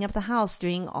just picking up the house,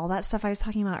 doing all that stuff I was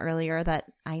talking about earlier that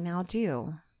I now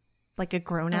do like a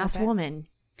grown-ass woman.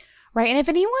 Right. And if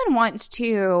anyone wants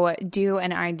to do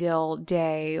an ideal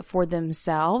day for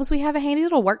themselves, we have a handy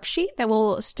little worksheet that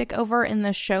we'll stick over in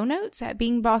the show notes at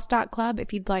beingboss.club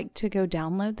if you'd like to go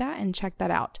download that and check that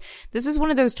out. This is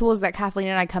one of those tools that Kathleen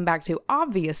and I come back to,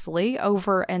 obviously,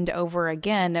 over and over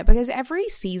again, because every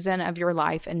season of your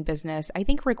life and business, I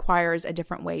think, requires a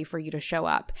different way for you to show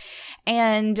up.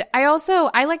 And I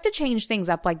like to change things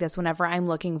up like this whenever I'm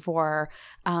looking for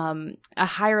a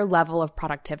higher level of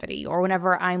productivity or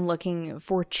whenever I'm looking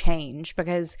for change,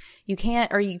 because you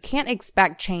can't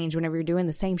expect change whenever you're doing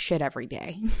the same shit every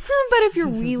day. But if you're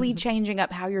really changing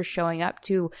up how you're showing up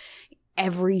to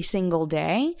every single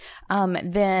day,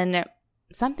 then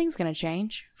something's going to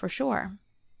change for sure.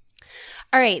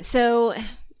 All right. So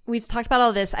we've talked about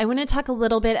all this. I want to talk a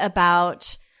little bit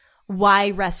about why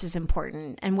rest is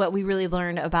important and what we really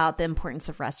learned about the importance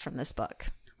of rest from this book.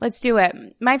 Let's do it.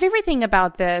 My favorite thing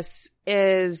about this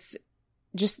is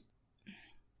just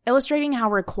illustrating how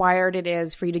required it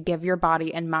is for you to give your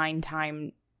body and mind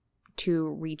time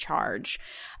to recharge.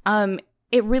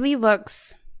 It really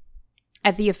looks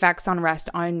at the effects on rest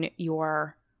on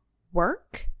your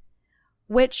work,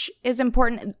 which is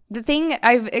important. The thing,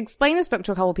 I've explained this book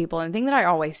to a couple people, and the thing that I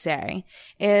always say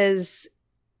is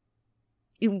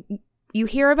you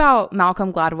hear about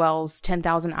Malcolm Gladwell's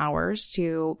 10,000 hours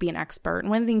to be an expert.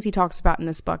 And one of the things he talks about in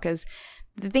this book is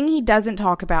the thing he doesn't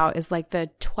talk about is like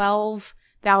the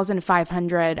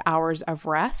 12,500 hours of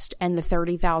rest and the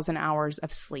 30,000 hours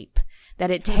of sleep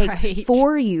that it takes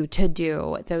for you to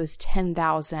do those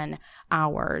 10,000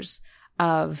 hours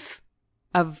of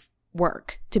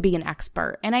work to be an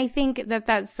expert. And I think that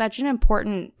that's such an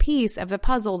important piece of the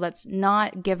puzzle that's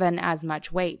not given as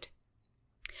much weight.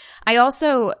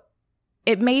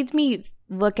 It made me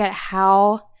look at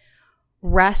how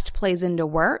rest plays into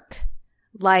work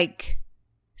like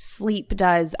sleep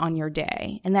does on your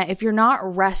day. And that if you're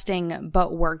not resting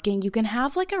but working, you can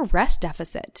have like a rest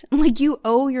deficit. Like you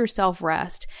owe yourself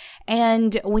rest.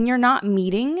 And when you're not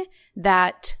meeting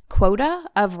that quota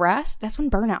of rest, that's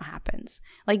when burnout happens.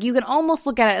 Like you can almost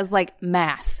look at it as like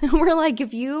math. Where like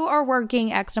if you are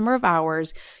working X number of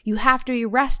hours, you have to be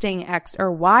resting X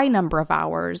or Y number of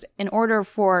hours in order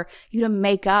for you to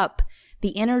make up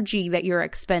the energy that you're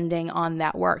expending on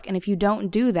that work. And if you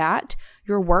don't do that,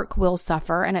 your work will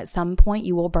suffer. And at some point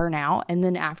you will burn out. And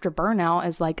then after burnout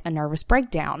is like a nervous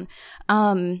breakdown.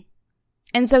 And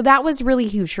so that was really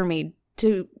huge for me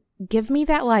to give me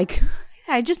that like,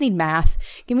 I just need math.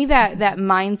 Give me that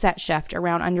mindset shift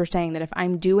around understanding that if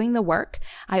I'm doing the work,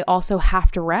 I also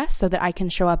have to rest so that I can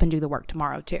show up and do the work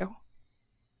tomorrow too.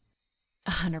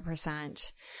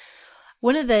 100%.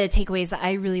 One of the takeaways that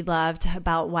I really loved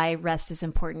about why rest is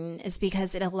important is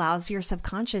because it allows your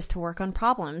subconscious to work on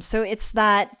problems. So it's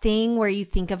that thing where you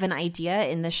think of an idea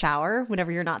in the shower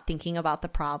whenever you're not thinking about the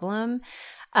problem.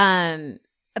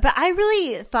 But I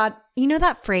really thought, you know,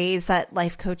 that phrase that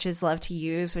life coaches love to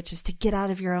use, which is to get out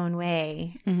of your own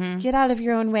way. Mm-hmm. Get out of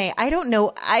your own way. I don't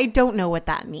know what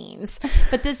that means,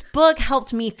 but this book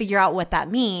helped me figure out what that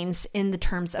means in the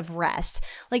terms of rest.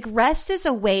 Like rest is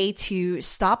a way to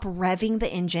stop revving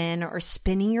the engine or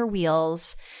spinning your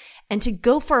wheels and to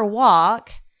go for a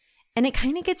walk. And it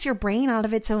kind of gets your brain out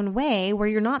of its own way where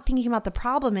you're not thinking about the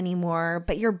problem anymore,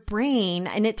 but your brain,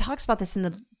 and it talks about this in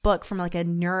the book from like a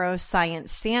neuroscience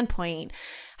standpoint,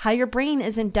 how your brain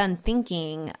isn't done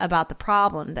thinking about the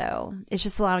problem though. It's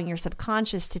just allowing your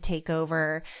subconscious to take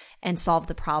over and solve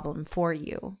the problem for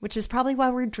you, which is probably why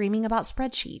we're dreaming about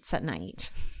spreadsheets at night.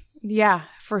 Yeah,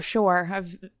 for sure.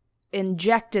 I've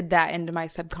injected that into my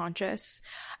subconscious.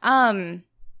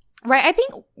 Right. I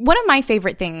think one of my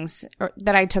favorite things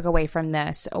that I took away from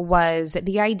this was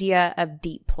the idea of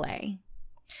deep play,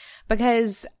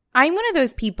 because I'm one of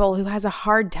those people who has a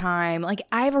hard time, like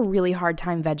I have a really hard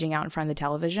time vegging out in front of the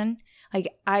television.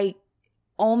 Like I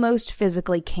almost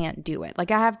physically can't do it.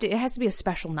 Like it has to be a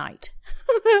special night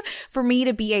for me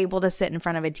to be able to sit in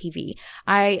front of a TV.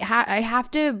 I have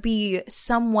to be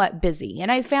somewhat busy.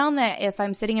 And I found that if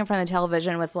I'm sitting in front of the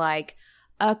television with like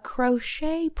a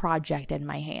crochet project in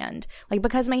my hand, like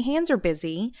because my hands are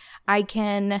busy, I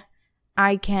can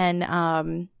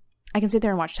sit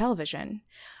there and watch television.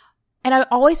 And I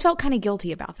always felt kind of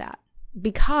guilty about that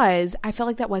because I felt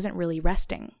like that wasn't really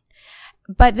resting.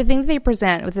 But the thing that they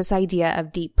present with this idea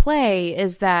of deep play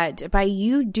is that by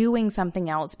you doing something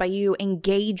else, by you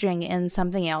engaging in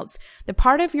something else, the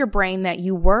part of your brain that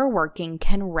you were working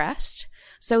can rest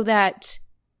so that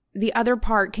the other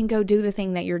part can go do the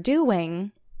thing that you're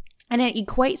doing. And it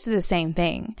equates to the same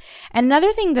thing. And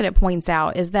another thing that it points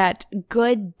out is that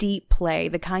good deep play,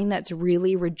 the kind that's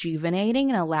really rejuvenating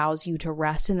and allows you to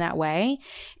rest in that way,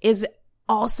 is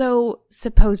also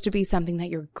supposed to be something that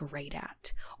you're great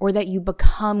at or that you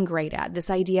become great at. This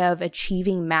idea of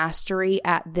achieving mastery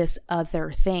at this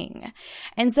other thing.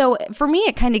 And so for me,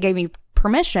 it kind of gave me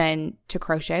permission to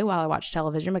crochet while I watch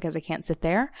television because I can't sit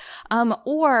there.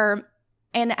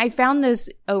 And I found this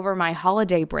over my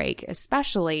holiday break,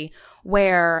 especially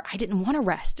where I didn't want to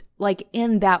rest like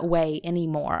in that way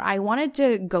anymore. I wanted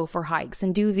to go for hikes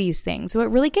and do these things. So it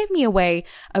really gave me a way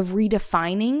of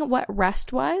redefining what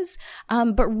rest was,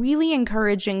 but really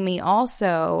encouraging me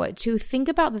also to think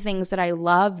about the things that I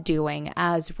love doing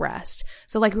as rest.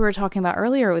 So like we were talking about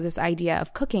earlier with this idea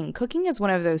of cooking. Cooking is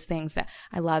one of those things that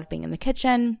I love, being in the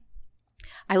kitchen.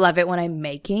 I love it when I'm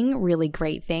making really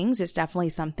great things. It's definitely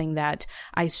something that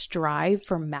I strive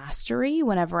for mastery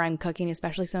whenever I'm cooking,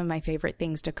 especially some of my favorite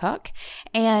things to cook.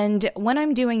 And when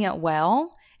I'm doing it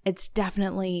well, it's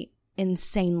definitely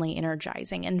insanely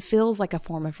energizing and feels like a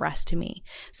form of rest to me.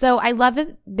 So I love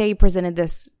that they presented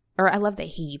this, or I love that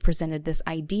he presented this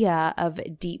idea of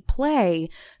deep play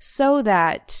so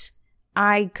that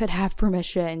I could have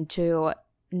permission to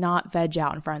not veg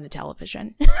out in front of the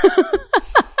television.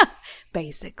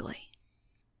 Basically.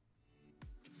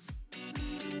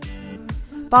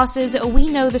 Bosses, we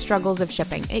know the struggles of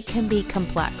shipping. It can be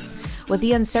complex. With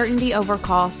the uncertainty over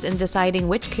cost and deciding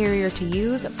which carrier to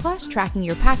use, plus tracking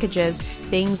your packages,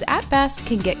 things at best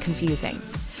can get confusing.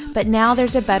 But now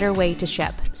there's a better way to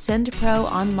ship. SendPro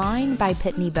Online by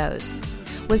Pitney Bowes.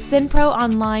 With SendPro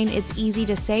Online, it's easy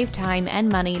to save time and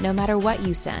money no matter what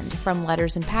you send, from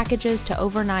letters and packages to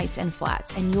overnights and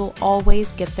flats, and you'll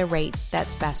always get the rate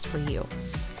that's best for you.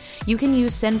 You can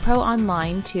use SendPro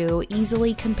Online to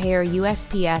easily compare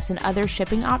USPS and other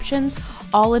shipping options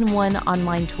all in one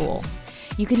online tool.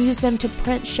 You can use them to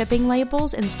print shipping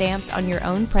labels and stamps on your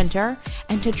own printer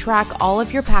and to track all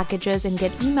of your packages and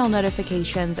get email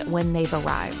notifications when they've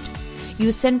arrived.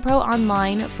 Use SendPro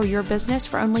online for your business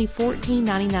for only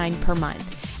 $14.99 per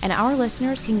month. And our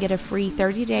listeners can get a free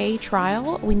 30-day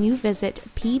trial when you visit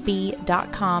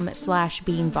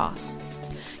pb.com/beingboss.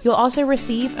 You'll also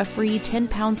receive a free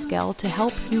 10-pound scale to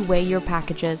help you weigh your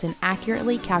packages and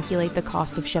accurately calculate the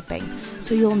cost of shipping,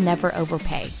 so you'll never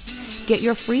overpay. Get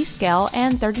your free scale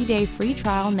and 30-day free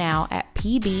trial now at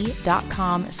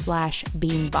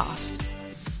pb.com/beingboss.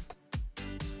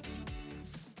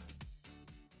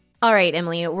 All right,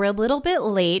 Emily, we're a little bit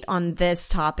late on this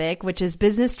topic, which is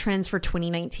business trends for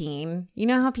 2019. You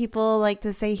know how people like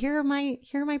to say, here are my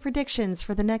predictions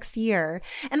for the next year.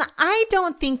 And I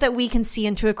don't think that we can see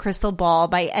into a crystal ball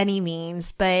by any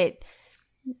means, but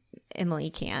Emily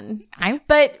can.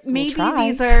 But maybe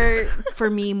these are, for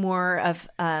me, more of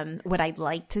what I'd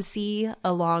like to see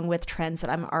along with trends that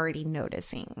I'm already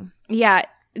noticing. Yeah,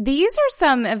 these are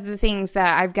some of the things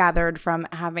that I've gathered from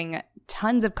having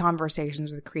tons of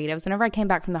conversations with creatives. Whenever I came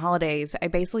back from the holidays, I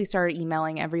basically started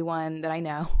emailing everyone that I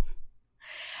know.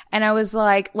 And I was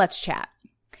like, let's chat.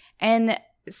 And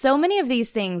so many of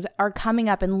these things are coming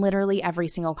up in literally every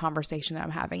single conversation that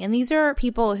I'm having. And these are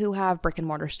people who have brick and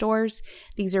mortar stores.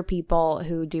 These are people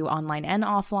who do online and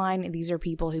offline. These are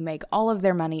people who make all of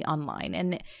their money online.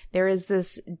 And there is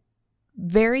this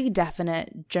very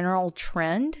definite general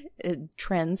trends,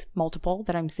 multiple,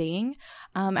 that I'm seeing.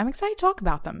 I'm excited to talk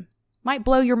about them. Might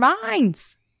blow your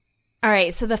minds. All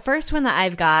right. So the first one that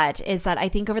I've got is that I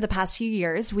think over the past few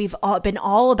years, we've all been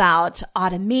all about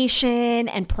automation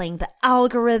and playing the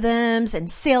algorithms and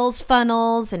sales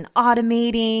funnels and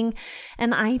automating.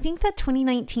 And I think that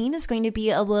 2019 is going to be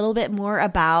a little bit more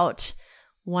about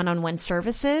one-on-one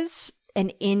services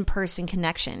and in-person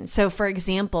connection. So for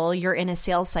example, you're in a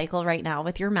sales cycle right now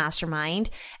with your mastermind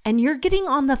and you're getting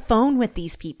on the phone with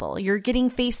these people. You're getting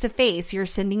face-to-face. You're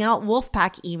sending out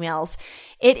Wolfpack emails.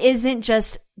 It isn't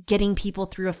just getting people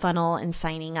through a funnel and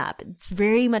signing up. It's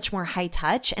very much more high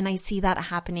touch, and I see that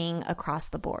happening across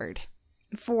the board.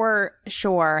 For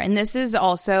sure. And this is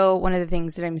also one of the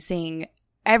things that I'm seeing.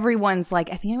 Everyone's like,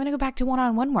 I think I'm going to go back to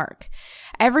one-on-one work.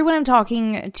 Everyone I'm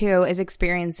talking to is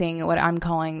experiencing what I'm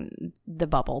calling the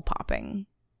bubble popping.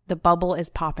 The bubble is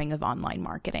popping of online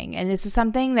marketing. And this is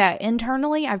something that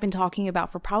internally I've been talking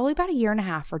about for probably about a year and a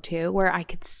half or two, where I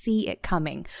could see it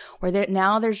coming, where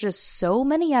now there's just so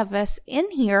many of us in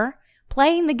here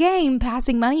playing the game,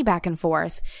 passing money back and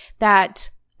forth, that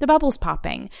the bubble's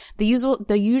popping. The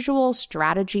usual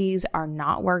strategies are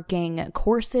not working.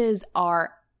 Courses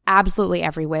are absolutely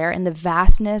everywhere, and the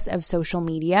vastness of social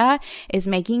media is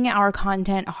making our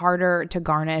content harder to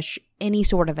garnish any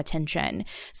sort of attention.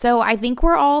 So I think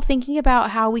we're all thinking about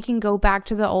how we can go back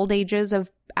to the old ages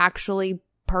of actually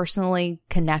personally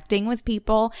connecting with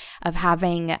people, of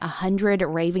having 100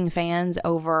 raving fans,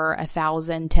 over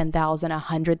 1,000, 10,000,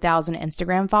 100,000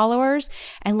 Instagram followers,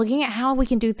 and looking at how we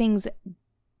can do things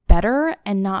better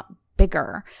and not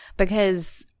bigger,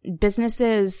 because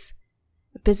businesses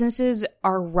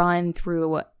are run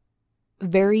through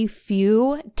very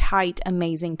few tight,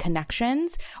 amazing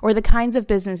connections, or the kinds of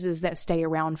businesses that stay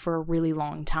around for a really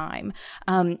long time.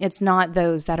 It's not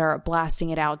those that are blasting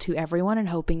it out to everyone and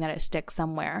hoping that it sticks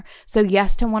somewhere. So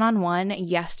yes to one-on-one,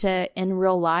 yes to in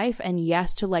real life, and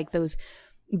yes to like those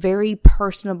very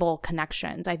personable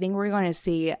connections. I think we're going to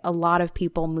see a lot of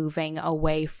people moving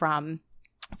away from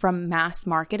mass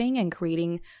marketing and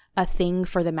creating a thing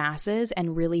for the masses,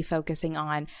 and really focusing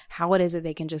on how it is that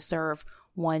they can just serve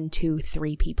 1, 2,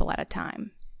 3 people at a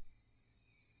time.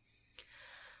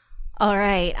 All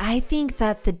right. I think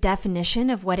that the definition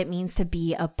of what it means to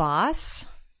be a boss,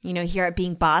 here at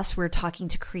Being Boss, we're talking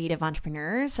to creative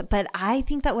entrepreneurs, but I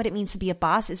think that what it means to be a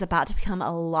boss is about to become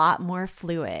a lot more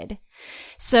fluid.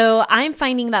 So I'm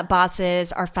finding that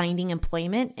bosses are finding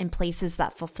employment in places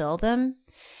that fulfill them.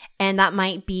 And that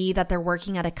might be that they're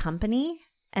working at a company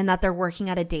and that they're working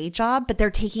at a day job, but they're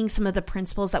taking some of the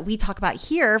principles that we talk about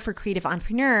here for creative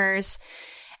entrepreneurs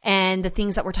and the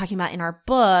things that we're talking about in our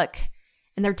book,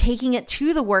 and they're taking it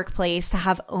to the workplace to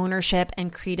have ownership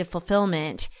and creative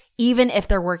fulfillment, even if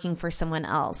they're working for someone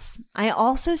else. I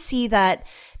also see that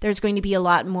there's going to be a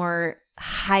lot more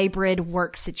hybrid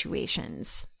work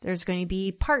situations. There's going to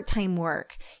be part-time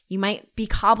work. You might be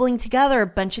cobbling together a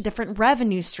bunch of different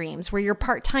revenue streams where you're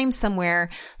part-time somewhere,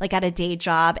 like at a day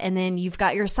job, and then you've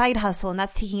got your side hustle, and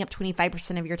that's taking up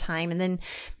 25% of your time. And then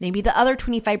maybe the other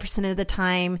 25% of the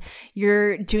time,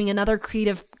 you're doing another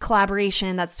creative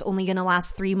collaboration that's only going to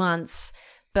last 3 months,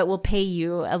 but will pay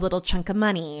you a little chunk of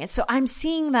money. So I'm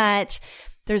seeing that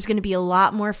there's going to be a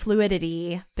lot more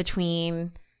fluidity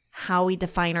between how we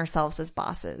define ourselves as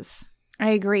bosses.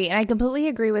 I agree. And I completely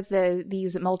agree with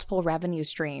these multiple revenue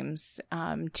streams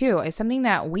too. It's something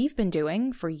that we've been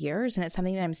doing for years, and it's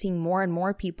something that I'm seeing more and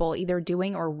more people either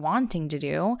doing or wanting to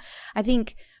do. I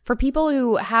think for people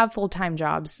who have full-time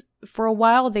jobs, for a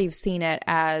while they've seen it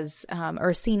as,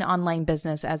 or seen online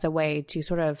business as a way to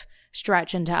sort of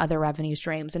stretch into other revenue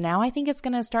streams. And now I think it's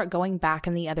going to start going back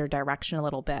in the other direction a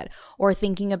little bit, or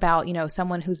thinking about,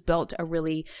 someone who's built a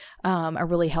really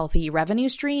healthy revenue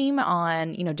stream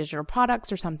on, digital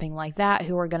products or something like that,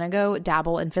 who are going to go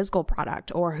dabble in physical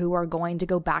product, or who are going to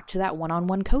go back to that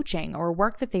one-on-one coaching or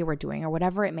work that they were doing or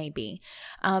whatever it may be.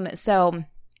 So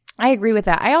I agree with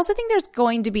that. I also think there's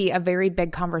going to be a very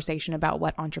big conversation about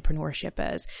what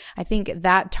entrepreneurship is. I think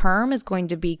that term is going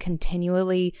to be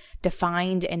continually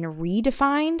defined and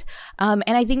redefined. And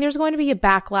I think there's going to be a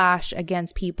backlash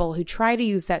against people who try to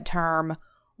use that term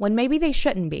when maybe they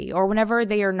shouldn't be, or whenever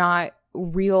they are not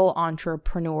real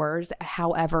entrepreneurs,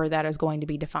 however that is going to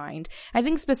be defined. I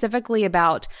think specifically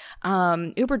about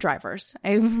Uber drivers.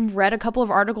 I've read a couple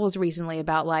of articles recently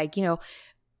about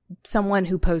someone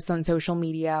who posts on social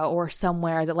media or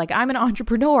somewhere that I'm an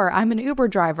entrepreneur, I'm an Uber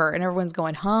driver, and everyone's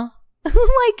going, huh?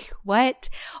 What?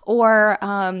 Or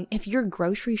if you're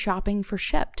grocery shopping for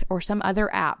Shipt or some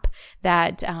other app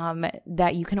that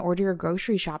you can order your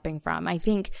grocery shopping from. I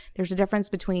think there's a difference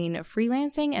between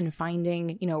freelancing and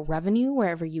finding, revenue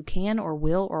wherever you can or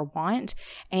will or want,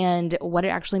 and what it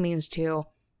actually means to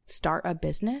start a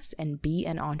business and be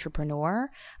an entrepreneur.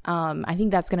 I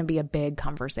think that's going to be a big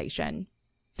conversation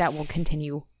that will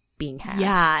continue being had.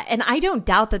 Yeah. And I don't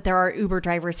doubt that there are Uber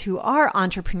drivers who are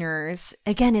entrepreneurs.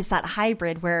 Again, it's that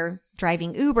hybrid where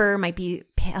driving Uber might be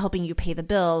helping you pay the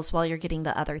bills while you're getting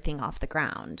the other thing off the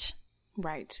ground.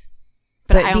 Right.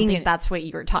 But I don't think that's what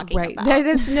you were talking about.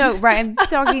 Right. I'm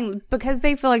talking because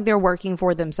they feel like they're working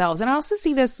for themselves. And I also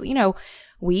see this,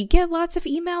 we get lots of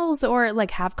emails or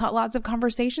have lots of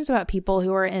conversations about people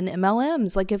who are in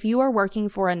MLMs. If you are working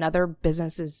for another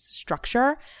business's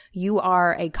structure, you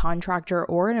are a contractor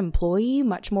or an employee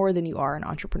much more than you are an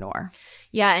entrepreneur.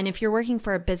 Yeah. And if you're working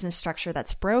for a business structure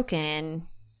that's broken,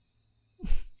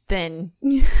 then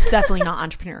it's definitely not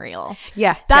entrepreneurial.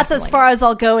 Yeah. That's definitely. As far as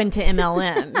I'll go into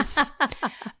MLMs.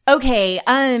 Okay.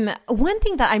 One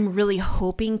thing that I'm really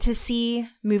hoping to see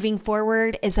moving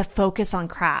forward is a focus on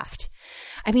craft.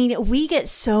 I mean, we get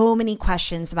so many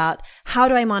questions about how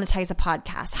do I monetize a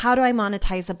podcast? How do I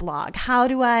monetize a blog? How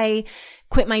do I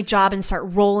quit my job and start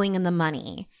rolling in the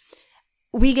money?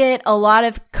 We get a lot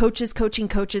of coaches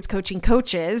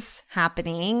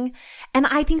happening. And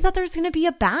I think that there's going to be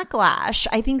a backlash.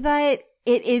 I think that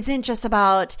it isn't just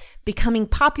about becoming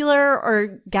popular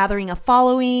or gathering a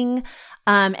following.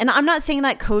 And I'm not saying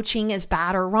that coaching is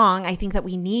bad or wrong. I think that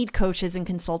we need coaches and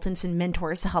consultants and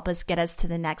mentors to help us get us to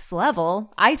the next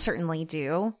level. I certainly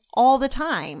do all the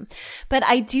time. But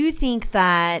I do think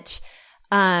that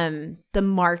the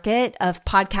market of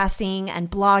podcasting and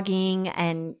blogging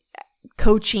and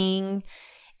coaching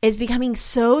is becoming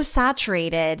so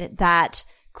saturated that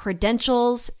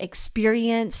credentials,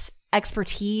 experience,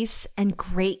 expertise, and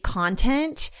great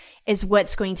content is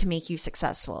what's going to make you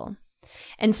successful.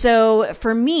 And so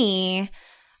for me,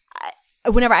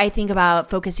 whenever I think about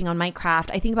focusing on my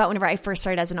craft, I think about whenever I first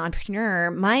started as an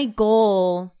entrepreneur, my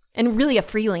goal, and really a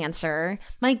freelancer,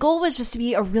 my goal was just to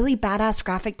be a really badass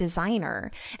graphic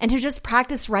designer and to just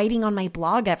practice writing on my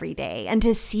blog every day and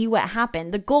to see what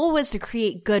happened. The goal was to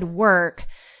create good work,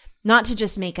 not to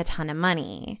just make a ton of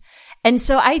money. And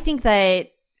so I think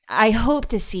that I hope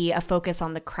to see a focus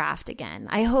on the craft again.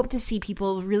 I hope to see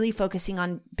people really focusing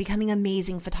on becoming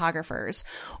amazing photographers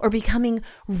or becoming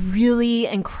really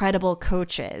incredible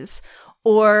coaches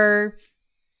or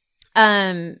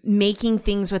making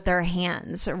things with their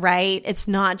hands, right? It's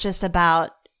not just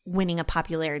about winning a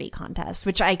popularity contest,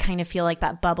 which I kind of feel like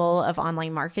that bubble of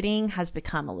online marketing has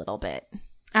become a little bit.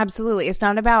 Absolutely. It's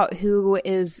not about who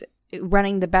is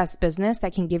running the best business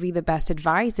that can give you the best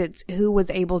advice. It's who was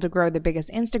able to grow the biggest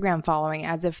Instagram following,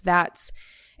 as if that's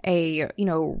a,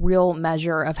 real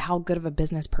measure of how good of a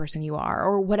business person you are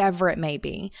or whatever it may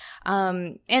be.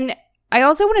 And I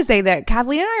also want to say that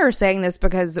Kathleen and I are saying this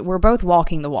because we're both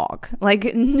walking the walk.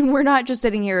 We're not just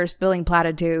sitting here spilling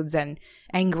platitudes and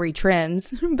angry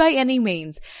trends by any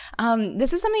means.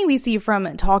 This is something we see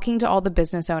from talking to all the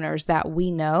business owners that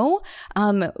we know,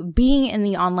 being in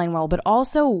the online world, but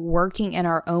also working in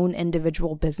our own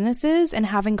individual businesses and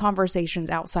having conversations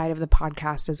outside of the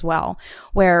podcast as well,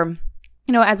 where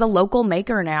as a local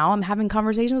maker now, I'm having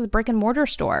conversations with brick and mortar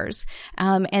stores,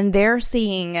 and they're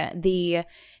seeing the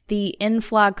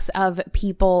influx of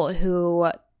people who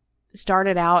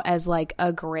started out as like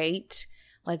a great,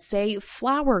 let's say,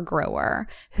 flower grower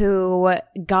who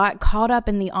got caught up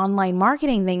in the online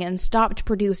marketing thing and stopped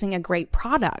producing a great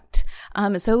product,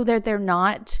 so that they're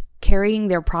not carrying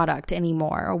their product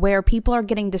anymore, where people are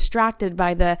getting distracted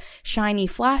by the shiny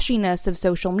flashiness of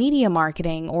social media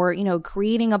marketing or,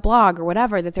 creating a blog or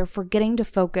whatever, that they're forgetting to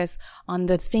focus on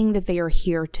the thing that they are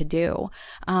here to do.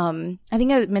 I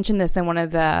think I mentioned this in one of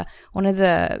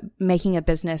the Making a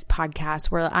Business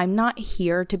podcasts, where I'm not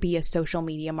here to be a social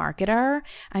media marketer.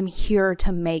 I'm here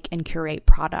to make and curate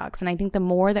products. And I think the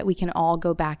more that we can all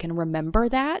go back and remember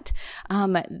that,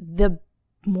 the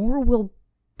more we'll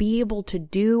be able to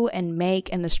do and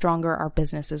make, and the stronger our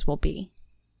businesses will be.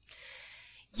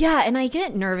 Yeah, and I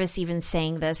get nervous even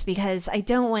saying this because I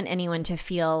don't want anyone to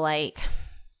feel like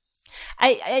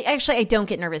I don't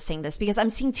get nervous saying this because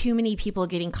I'm seeing too many people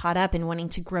getting caught up in wanting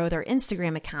to grow their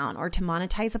Instagram account or to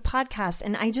monetize a podcast.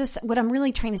 And what I'm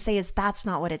really trying to say is that's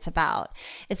not what it's about.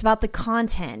 It's about the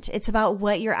content. It's about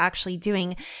what you're actually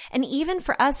doing. And even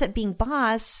for us at Being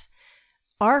Boss,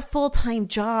 our full-time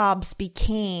jobs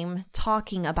became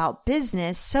talking about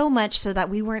business, so much so that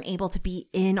we weren't able to be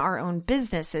in our own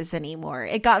businesses anymore.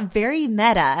 It got very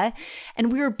meta,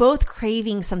 and we were both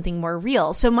craving something more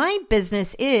real. So my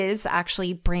business is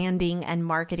actually branding and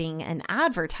marketing and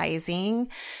advertising,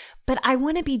 but I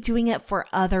want to be doing it for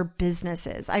other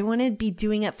businesses. I want to be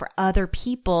doing it for other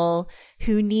people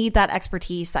who need that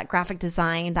expertise, that graphic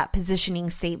design, that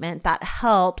positioning statement, that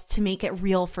help to make it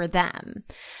real for them.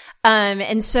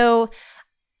 And so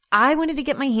I wanted to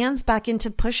get my hands back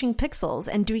into pushing pixels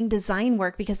and doing design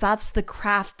work because that's the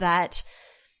craft that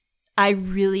I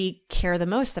really care the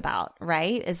most about,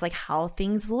 right? Is like how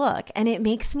things look. And it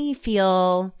makes me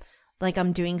feel like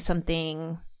I'm doing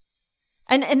something.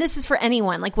 And this is for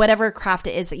anyone, like whatever craft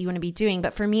it is that you want to be doing.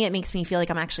 But for me, it makes me feel like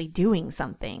I'm actually doing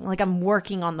something, like I'm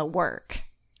working on the work.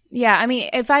 Yeah, I mean,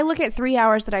 if I look at 3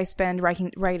 hours that I spend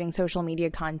writing social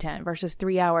media content versus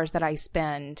 3 hours that I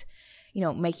spend,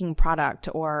 making product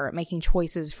or making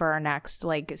choices for our next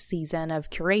like season of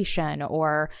curation,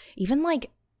 or even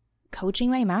like coaching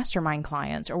my mastermind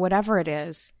clients or whatever it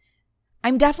is,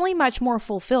 I'm definitely much more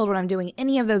fulfilled when I'm doing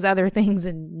any of those other things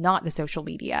and not the social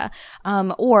media,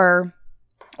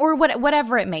 or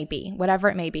whatever it may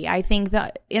be, I think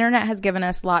the internet has given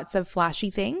us lots of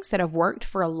flashy things that have worked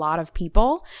for a lot of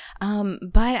people.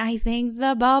 But I think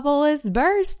the bubble is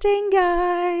bursting,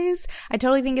 guys. I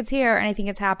totally think it's here, and I think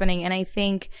it's happening. And I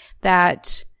think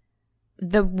that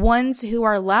the ones who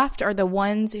are left are the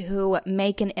ones who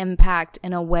make an impact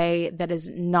in a way that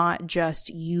is not just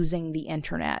using the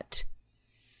internet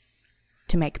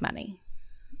to make money.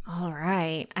 All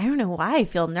right. I don't know why I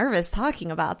feel nervous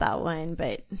talking about that one,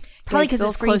 but probably because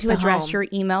it's close to home. Address your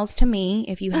emails to me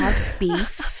if you have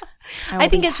beef. I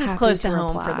think it's just close to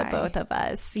home for the both of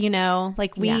us.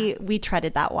 Like we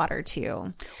treaded that water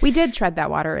too. We did tread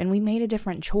that water, and we made a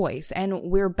different choice. And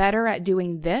we're better at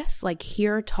doing this, like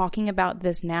here talking about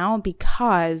this now,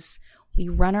 because we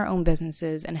run our own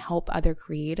businesses and help other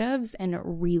creatives in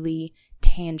really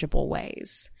tangible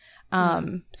ways.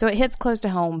 So it hits close to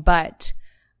home, but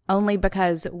only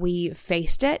because we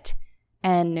faced it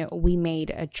and we made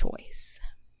a choice.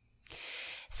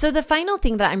 So the final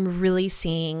thing that I'm really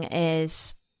seeing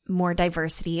is more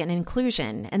diversity and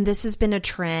inclusion. And this has been a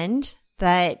trend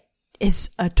that is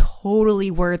a totally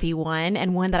worthy one,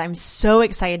 and one that I'm so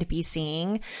excited to be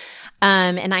seeing.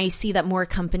 And I see that more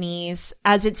companies,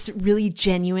 as it's really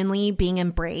genuinely being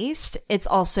embraced, it's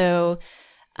also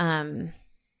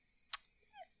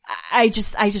I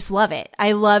just love it.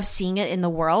 I love seeing it in the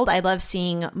world. I love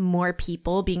seeing more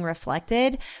people being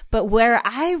reflected. But where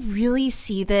I really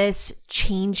see this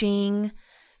changing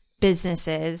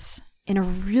businesses in a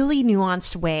really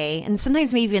nuanced way, and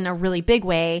sometimes maybe in a really big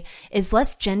way, is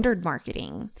less gendered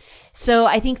marketing. So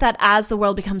I think that as the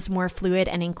world becomes more fluid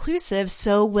and inclusive,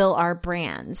 so will our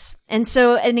brands. And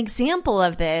so an example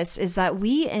of this is that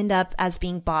we end up as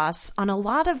Being Boss on a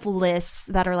lot of lists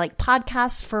that are like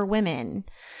podcasts for women,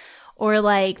 or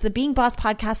like the Being Boss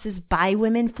podcast is by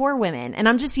women for women. And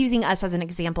I'm just using us as an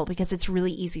example because it's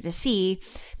really easy to see,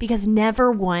 because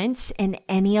never once in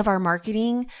any of our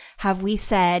marketing have we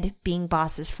said Being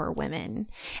Boss is for women.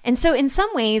 And so in some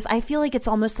ways, I feel like it's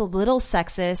almost a little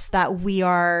sexist that we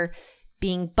are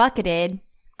being bucketed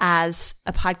as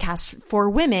a podcast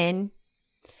for women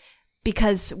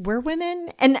because we're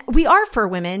women, and we are for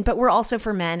women, but we're also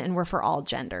for men, and we're for all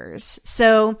genders.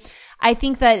 So I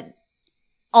think that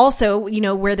Also,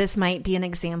 where this might be an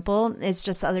example is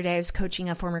just the other day I was coaching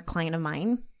a former client of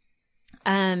mine.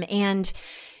 And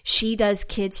she does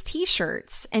kids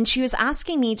t-shirts, and she was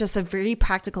asking me just a very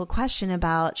practical question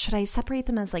about, should I separate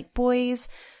them as like boys,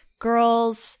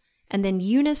 girls, and then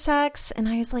unisex? And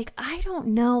I was like, I don't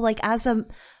know, like as a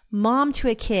mom to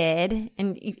a kid,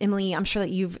 and Emily, I'm sure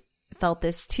that you've felt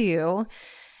this too.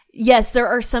 Yes, there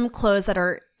are some clothes that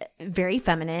are very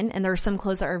feminine and there are some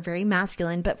clothes that are very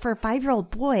masculine, but for a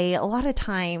 5-year-old boy, a lot of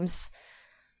times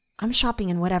I'm shopping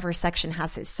in whatever section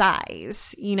has his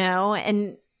size,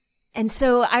 And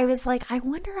so I was like, I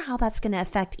wonder how that's going to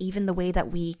affect even the way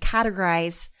that we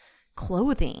categorize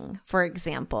clothing, for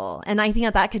example. And I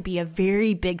think that could be a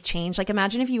very big change. Like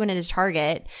imagine if you went into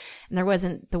Target and there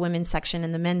wasn't the women's section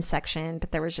and the men's section,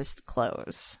 but there was just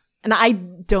clothes. And I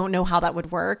don't know how that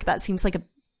would work. That seems like a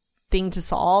thing to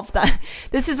solve.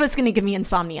 This is what's going to give me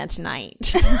insomnia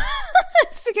tonight.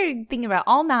 It's a good thing about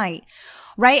all night,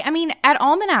 right? I mean, at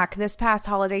Almanac this past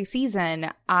holiday season,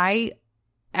 I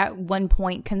at one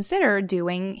point considered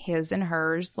doing his and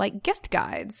hers like gift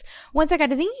guides. Once I got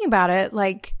to thinking about it,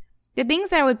 like the things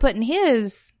that I would put in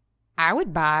his, I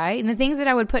would buy, and the things that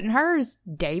I would put in hers,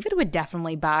 David would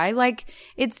definitely buy. Like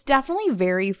it's definitely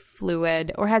very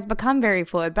fluid, or has become very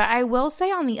fluid. But I will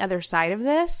say on the other side of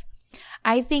this,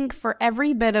 I think for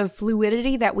every bit of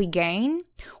fluidity that we gain,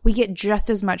 we get just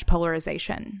as much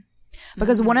polarization.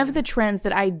 Because one of the trends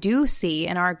that I do see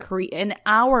in our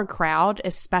crowd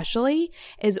especially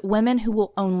is women who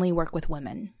will only work with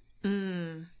women.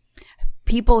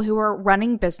 People who are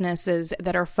running businesses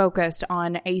that are focused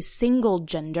on a single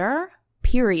gender,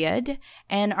 period,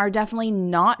 and are definitely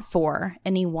not for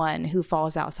anyone who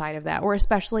falls outside of that, or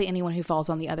especially anyone who falls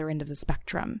on the other end of the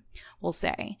spectrum, we'll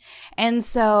say. And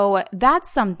so that's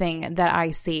something that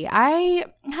I see. I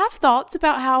have thoughts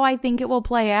about how I think it will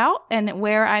play out and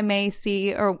where I may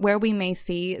see, or where we may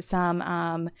see some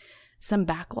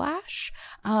backlash.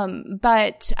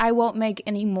 But I won't make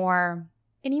any more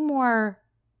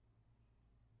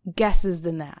guesses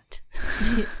than that.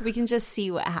 We can just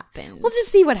see what happens. We'll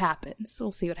just see what happens.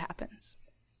 We'll see what happens.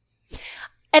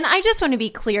 And I just want to be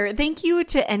clear. Thank you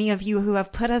to any of you who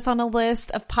have put us on a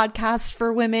list of podcasts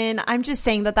for women. I'm just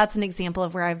saying that that's an example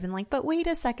of where I've been like, but wait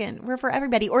a second, we're for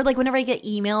everybody. Or like whenever I get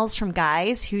emails from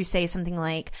guys who say something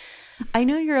like, I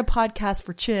know you're a podcast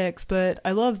for chicks, but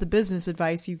I love the business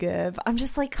advice you give. I'm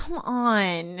just like, come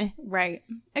on. Right.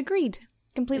 Agreed.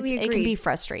 Completely agreed. It can be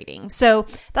frustrating. So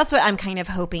that's what I'm kind of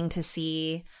hoping to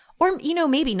see. Or,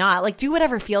 maybe not. Like, do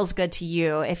whatever feels good to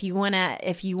you. If you want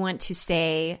to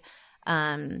stay,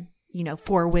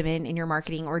 for women in your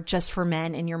marketing or just for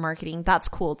men in your marketing, that's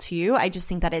cool too. I just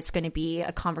think that it's going to be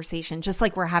a conversation just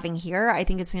like we're having here. I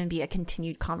think it's going to be a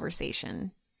continued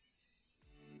conversation.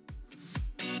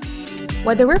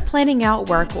 Whether we're planning out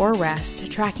work or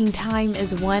rest, tracking time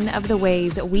is one of the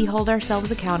ways we hold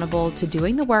ourselves accountable to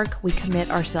doing the work we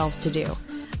commit ourselves to do.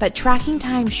 But tracking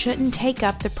time shouldn't take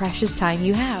up the precious time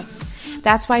you have.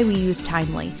 That's why we use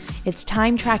Timely. It's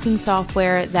time tracking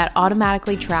software that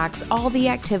automatically tracks all the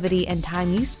activity and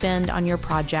time you spend on your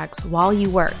projects while you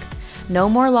work. No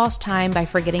more lost time by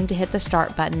forgetting to hit the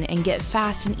start button, and get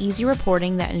fast and easy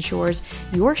reporting that ensures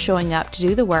you're showing up to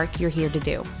do the work you're here to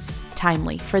do.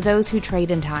 Timely, for those who trade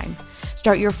in time.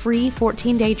 Start your free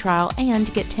 14-day trial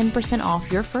and get 10%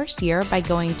 off your first year by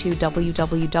going to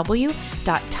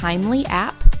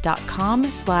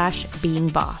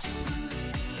www.timelyapp.com/beingboss.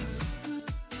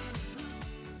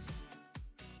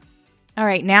 All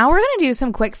right, now we're going to do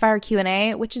some quick fire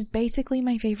Q&A, which is basically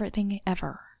my favorite thing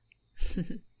ever.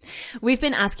 We've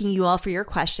been asking you all for your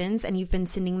questions, and you've been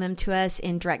sending them to us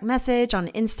in direct message on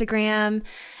Instagram,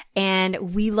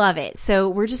 and we love it. So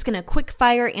we're just going to quick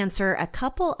fire answer a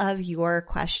couple of your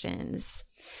questions.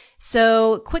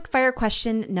 So quick fire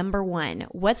question number 1.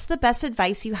 What's the best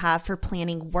advice you have for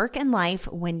planning work and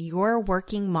life when you're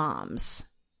working moms?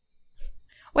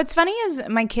 What's funny is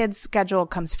my kids' schedule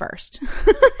comes first.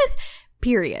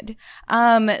 Period.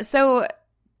 So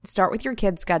start with your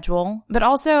kids' schedule, but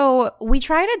also we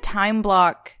try to time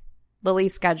block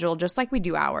Lily's schedule just like we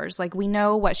do ours. Like we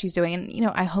know what she's doing,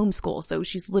 and I homeschool, so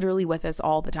she's literally with us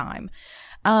all the time.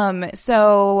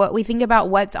 So we think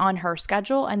about what's on her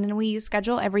schedule, and then we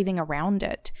schedule everything around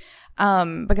it.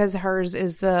 Because hers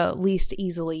is the least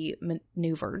easily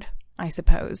maneuvered, I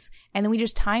suppose. And then we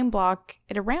just time block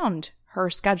it around her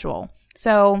schedule.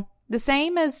 So the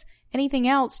same as anything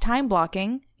else, time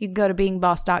blocking, you can go to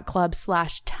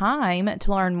beingboss.club/time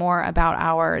to learn more about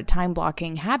our time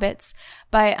blocking habits.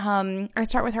 But I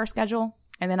start with her schedule,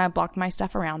 and then I block my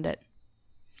stuff around it.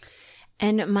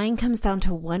 And mine comes down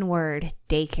to one word: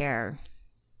 daycare.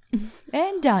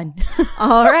 And done.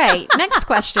 All right. Next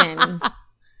question.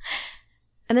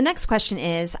 And the next question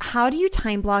is, how do you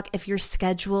time block if your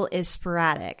schedule is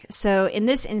sporadic? So in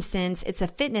this instance, it's a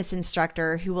fitness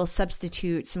instructor who will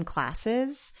substitute some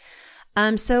classes.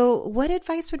 So what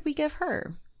advice would we give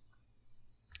her?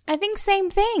 I think same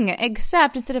thing,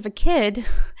 except instead of a kid,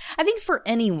 I think for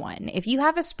anyone, if you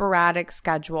have a sporadic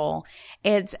schedule,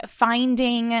 it's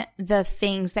finding the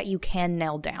things that you can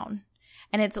nail down.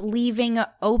 And it's leaving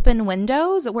open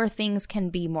windows where things can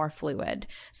be more fluid.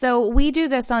 So we do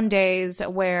this on days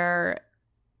where,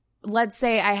 let's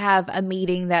say I have a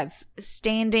meeting that's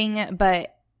standing,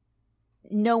 but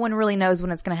no one really knows when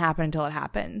it's going to happen until it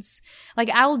happens. Like,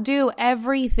 I'll do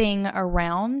everything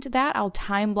around that. I'll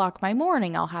time block my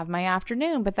morning. I'll have my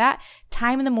afternoon, but that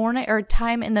time in the morning or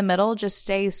time in the middle just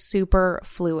stays super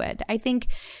fluid. I think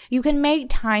you can make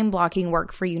time blocking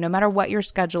work for you no matter what your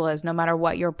schedule is, no matter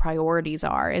what your priorities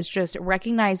are. It's just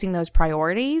recognizing those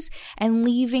priorities and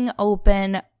leaving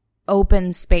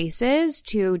open spaces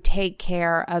to take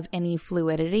care of any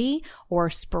fluidity or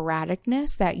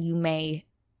sporadicness that you may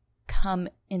come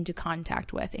into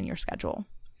contact with in your schedule.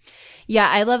 Yeah,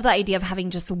 I love the idea of having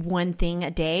just one thing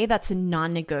a day that's a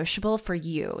non-negotiable for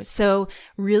you. So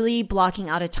really blocking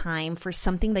out a time for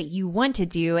something that you want to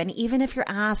do. And even if you're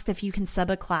asked if you can sub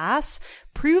a class,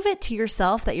 prove it to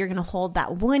yourself that you're going to hold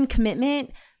that one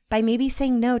commitment by maybe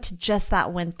saying no to just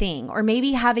that one thing, or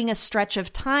maybe having a stretch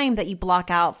of time that you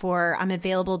block out for, I'm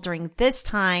available during this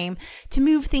time to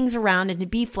move things around and to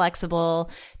be flexible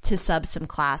to sub some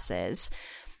classes.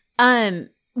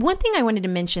 One thing I wanted to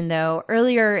mention though,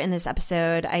 earlier in this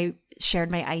episode, I shared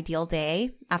my ideal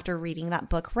day after reading that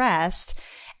book, Rest.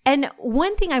 And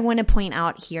one thing I want to point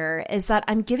out here is that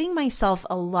I'm giving myself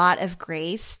a lot of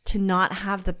grace to not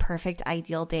have the perfect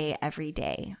ideal day every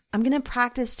day. I'm going to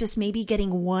practice just maybe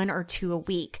getting 1 or 2 a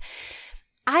week.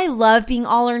 I love being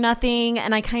all or nothing,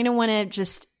 and I kind of want to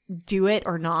just do it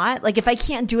or not. Like, if I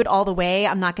can't do it all the way,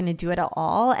 I'm not going to do it at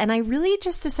all. And I really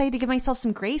just decided to give myself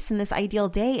some grace in this ideal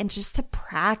day and just to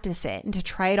practice it and to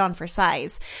try it on for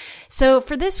size. So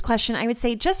for this question, I would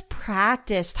say just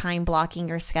practice time blocking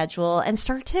your schedule and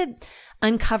start to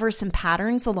uncover some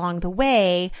patterns along the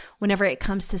way whenever it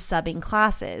comes to subbing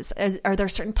classes. Are there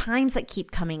certain times that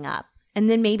keep coming up? And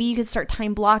then maybe you could start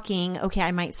time blocking, okay,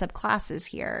 I might sub classes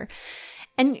here.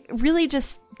 And really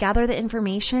just gather the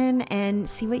information and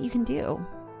see what you can do.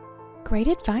 Great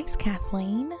advice,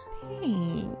 Kathleen.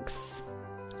 Thanks.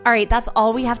 All right, that's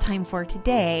all we have time for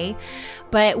today.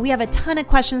 But we have a ton of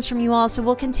questions from you all, so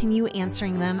we'll continue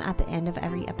answering them at the end of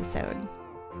every episode.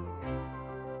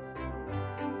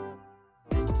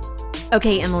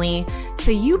 Okay, Emily,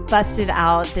 so you busted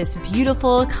out this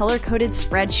beautiful color-coded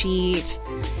spreadsheet,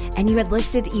 and you had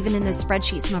listed even in this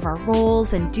spreadsheet some of our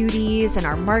roles and duties and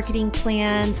our marketing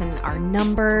plans and our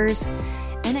numbers,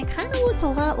 and it kind of looked a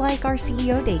lot like our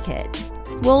CEO Day Kit.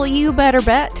 Well, you better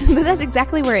bet. But that's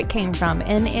exactly where it came from,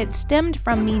 and it stemmed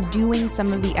from me doing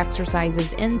some of the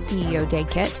exercises in CEO Day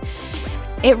Kit.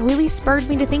 It really spurred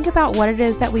me to think about what it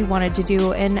is that we wanted to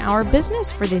do in our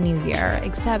business for the new year,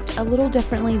 except a little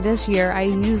differently this year. I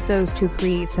used those to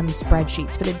create some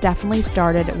spreadsheets, but it definitely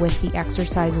started with the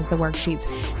exercises, the worksheets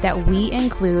that we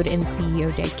include in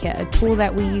CEO Day Kit, a tool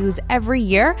that we use every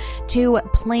year to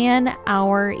plan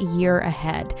our year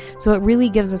ahead. So it really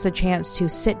gives us a chance to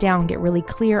sit down, get really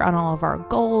clear on all of our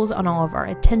goals, on all of our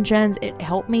intentions. It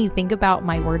helped me think about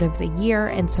my word of the year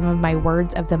and some of my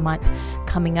words of the month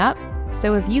coming up.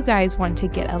 So if you guys want to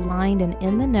get aligned and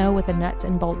in the know with the nuts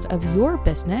and bolts of your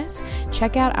business,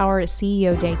 check out our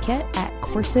CEO Day Kit at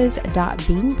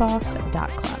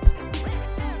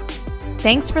courses.beingboss.club.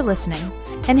 Thanks for listening.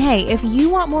 And hey, if you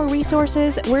want more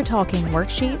resources, we're talking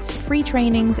worksheets, free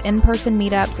trainings, in-person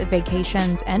meetups,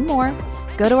 vacations, and more.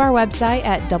 Go to our website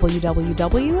at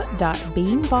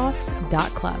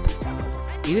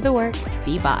www.beingboss.club. Do the work,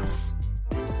 be boss.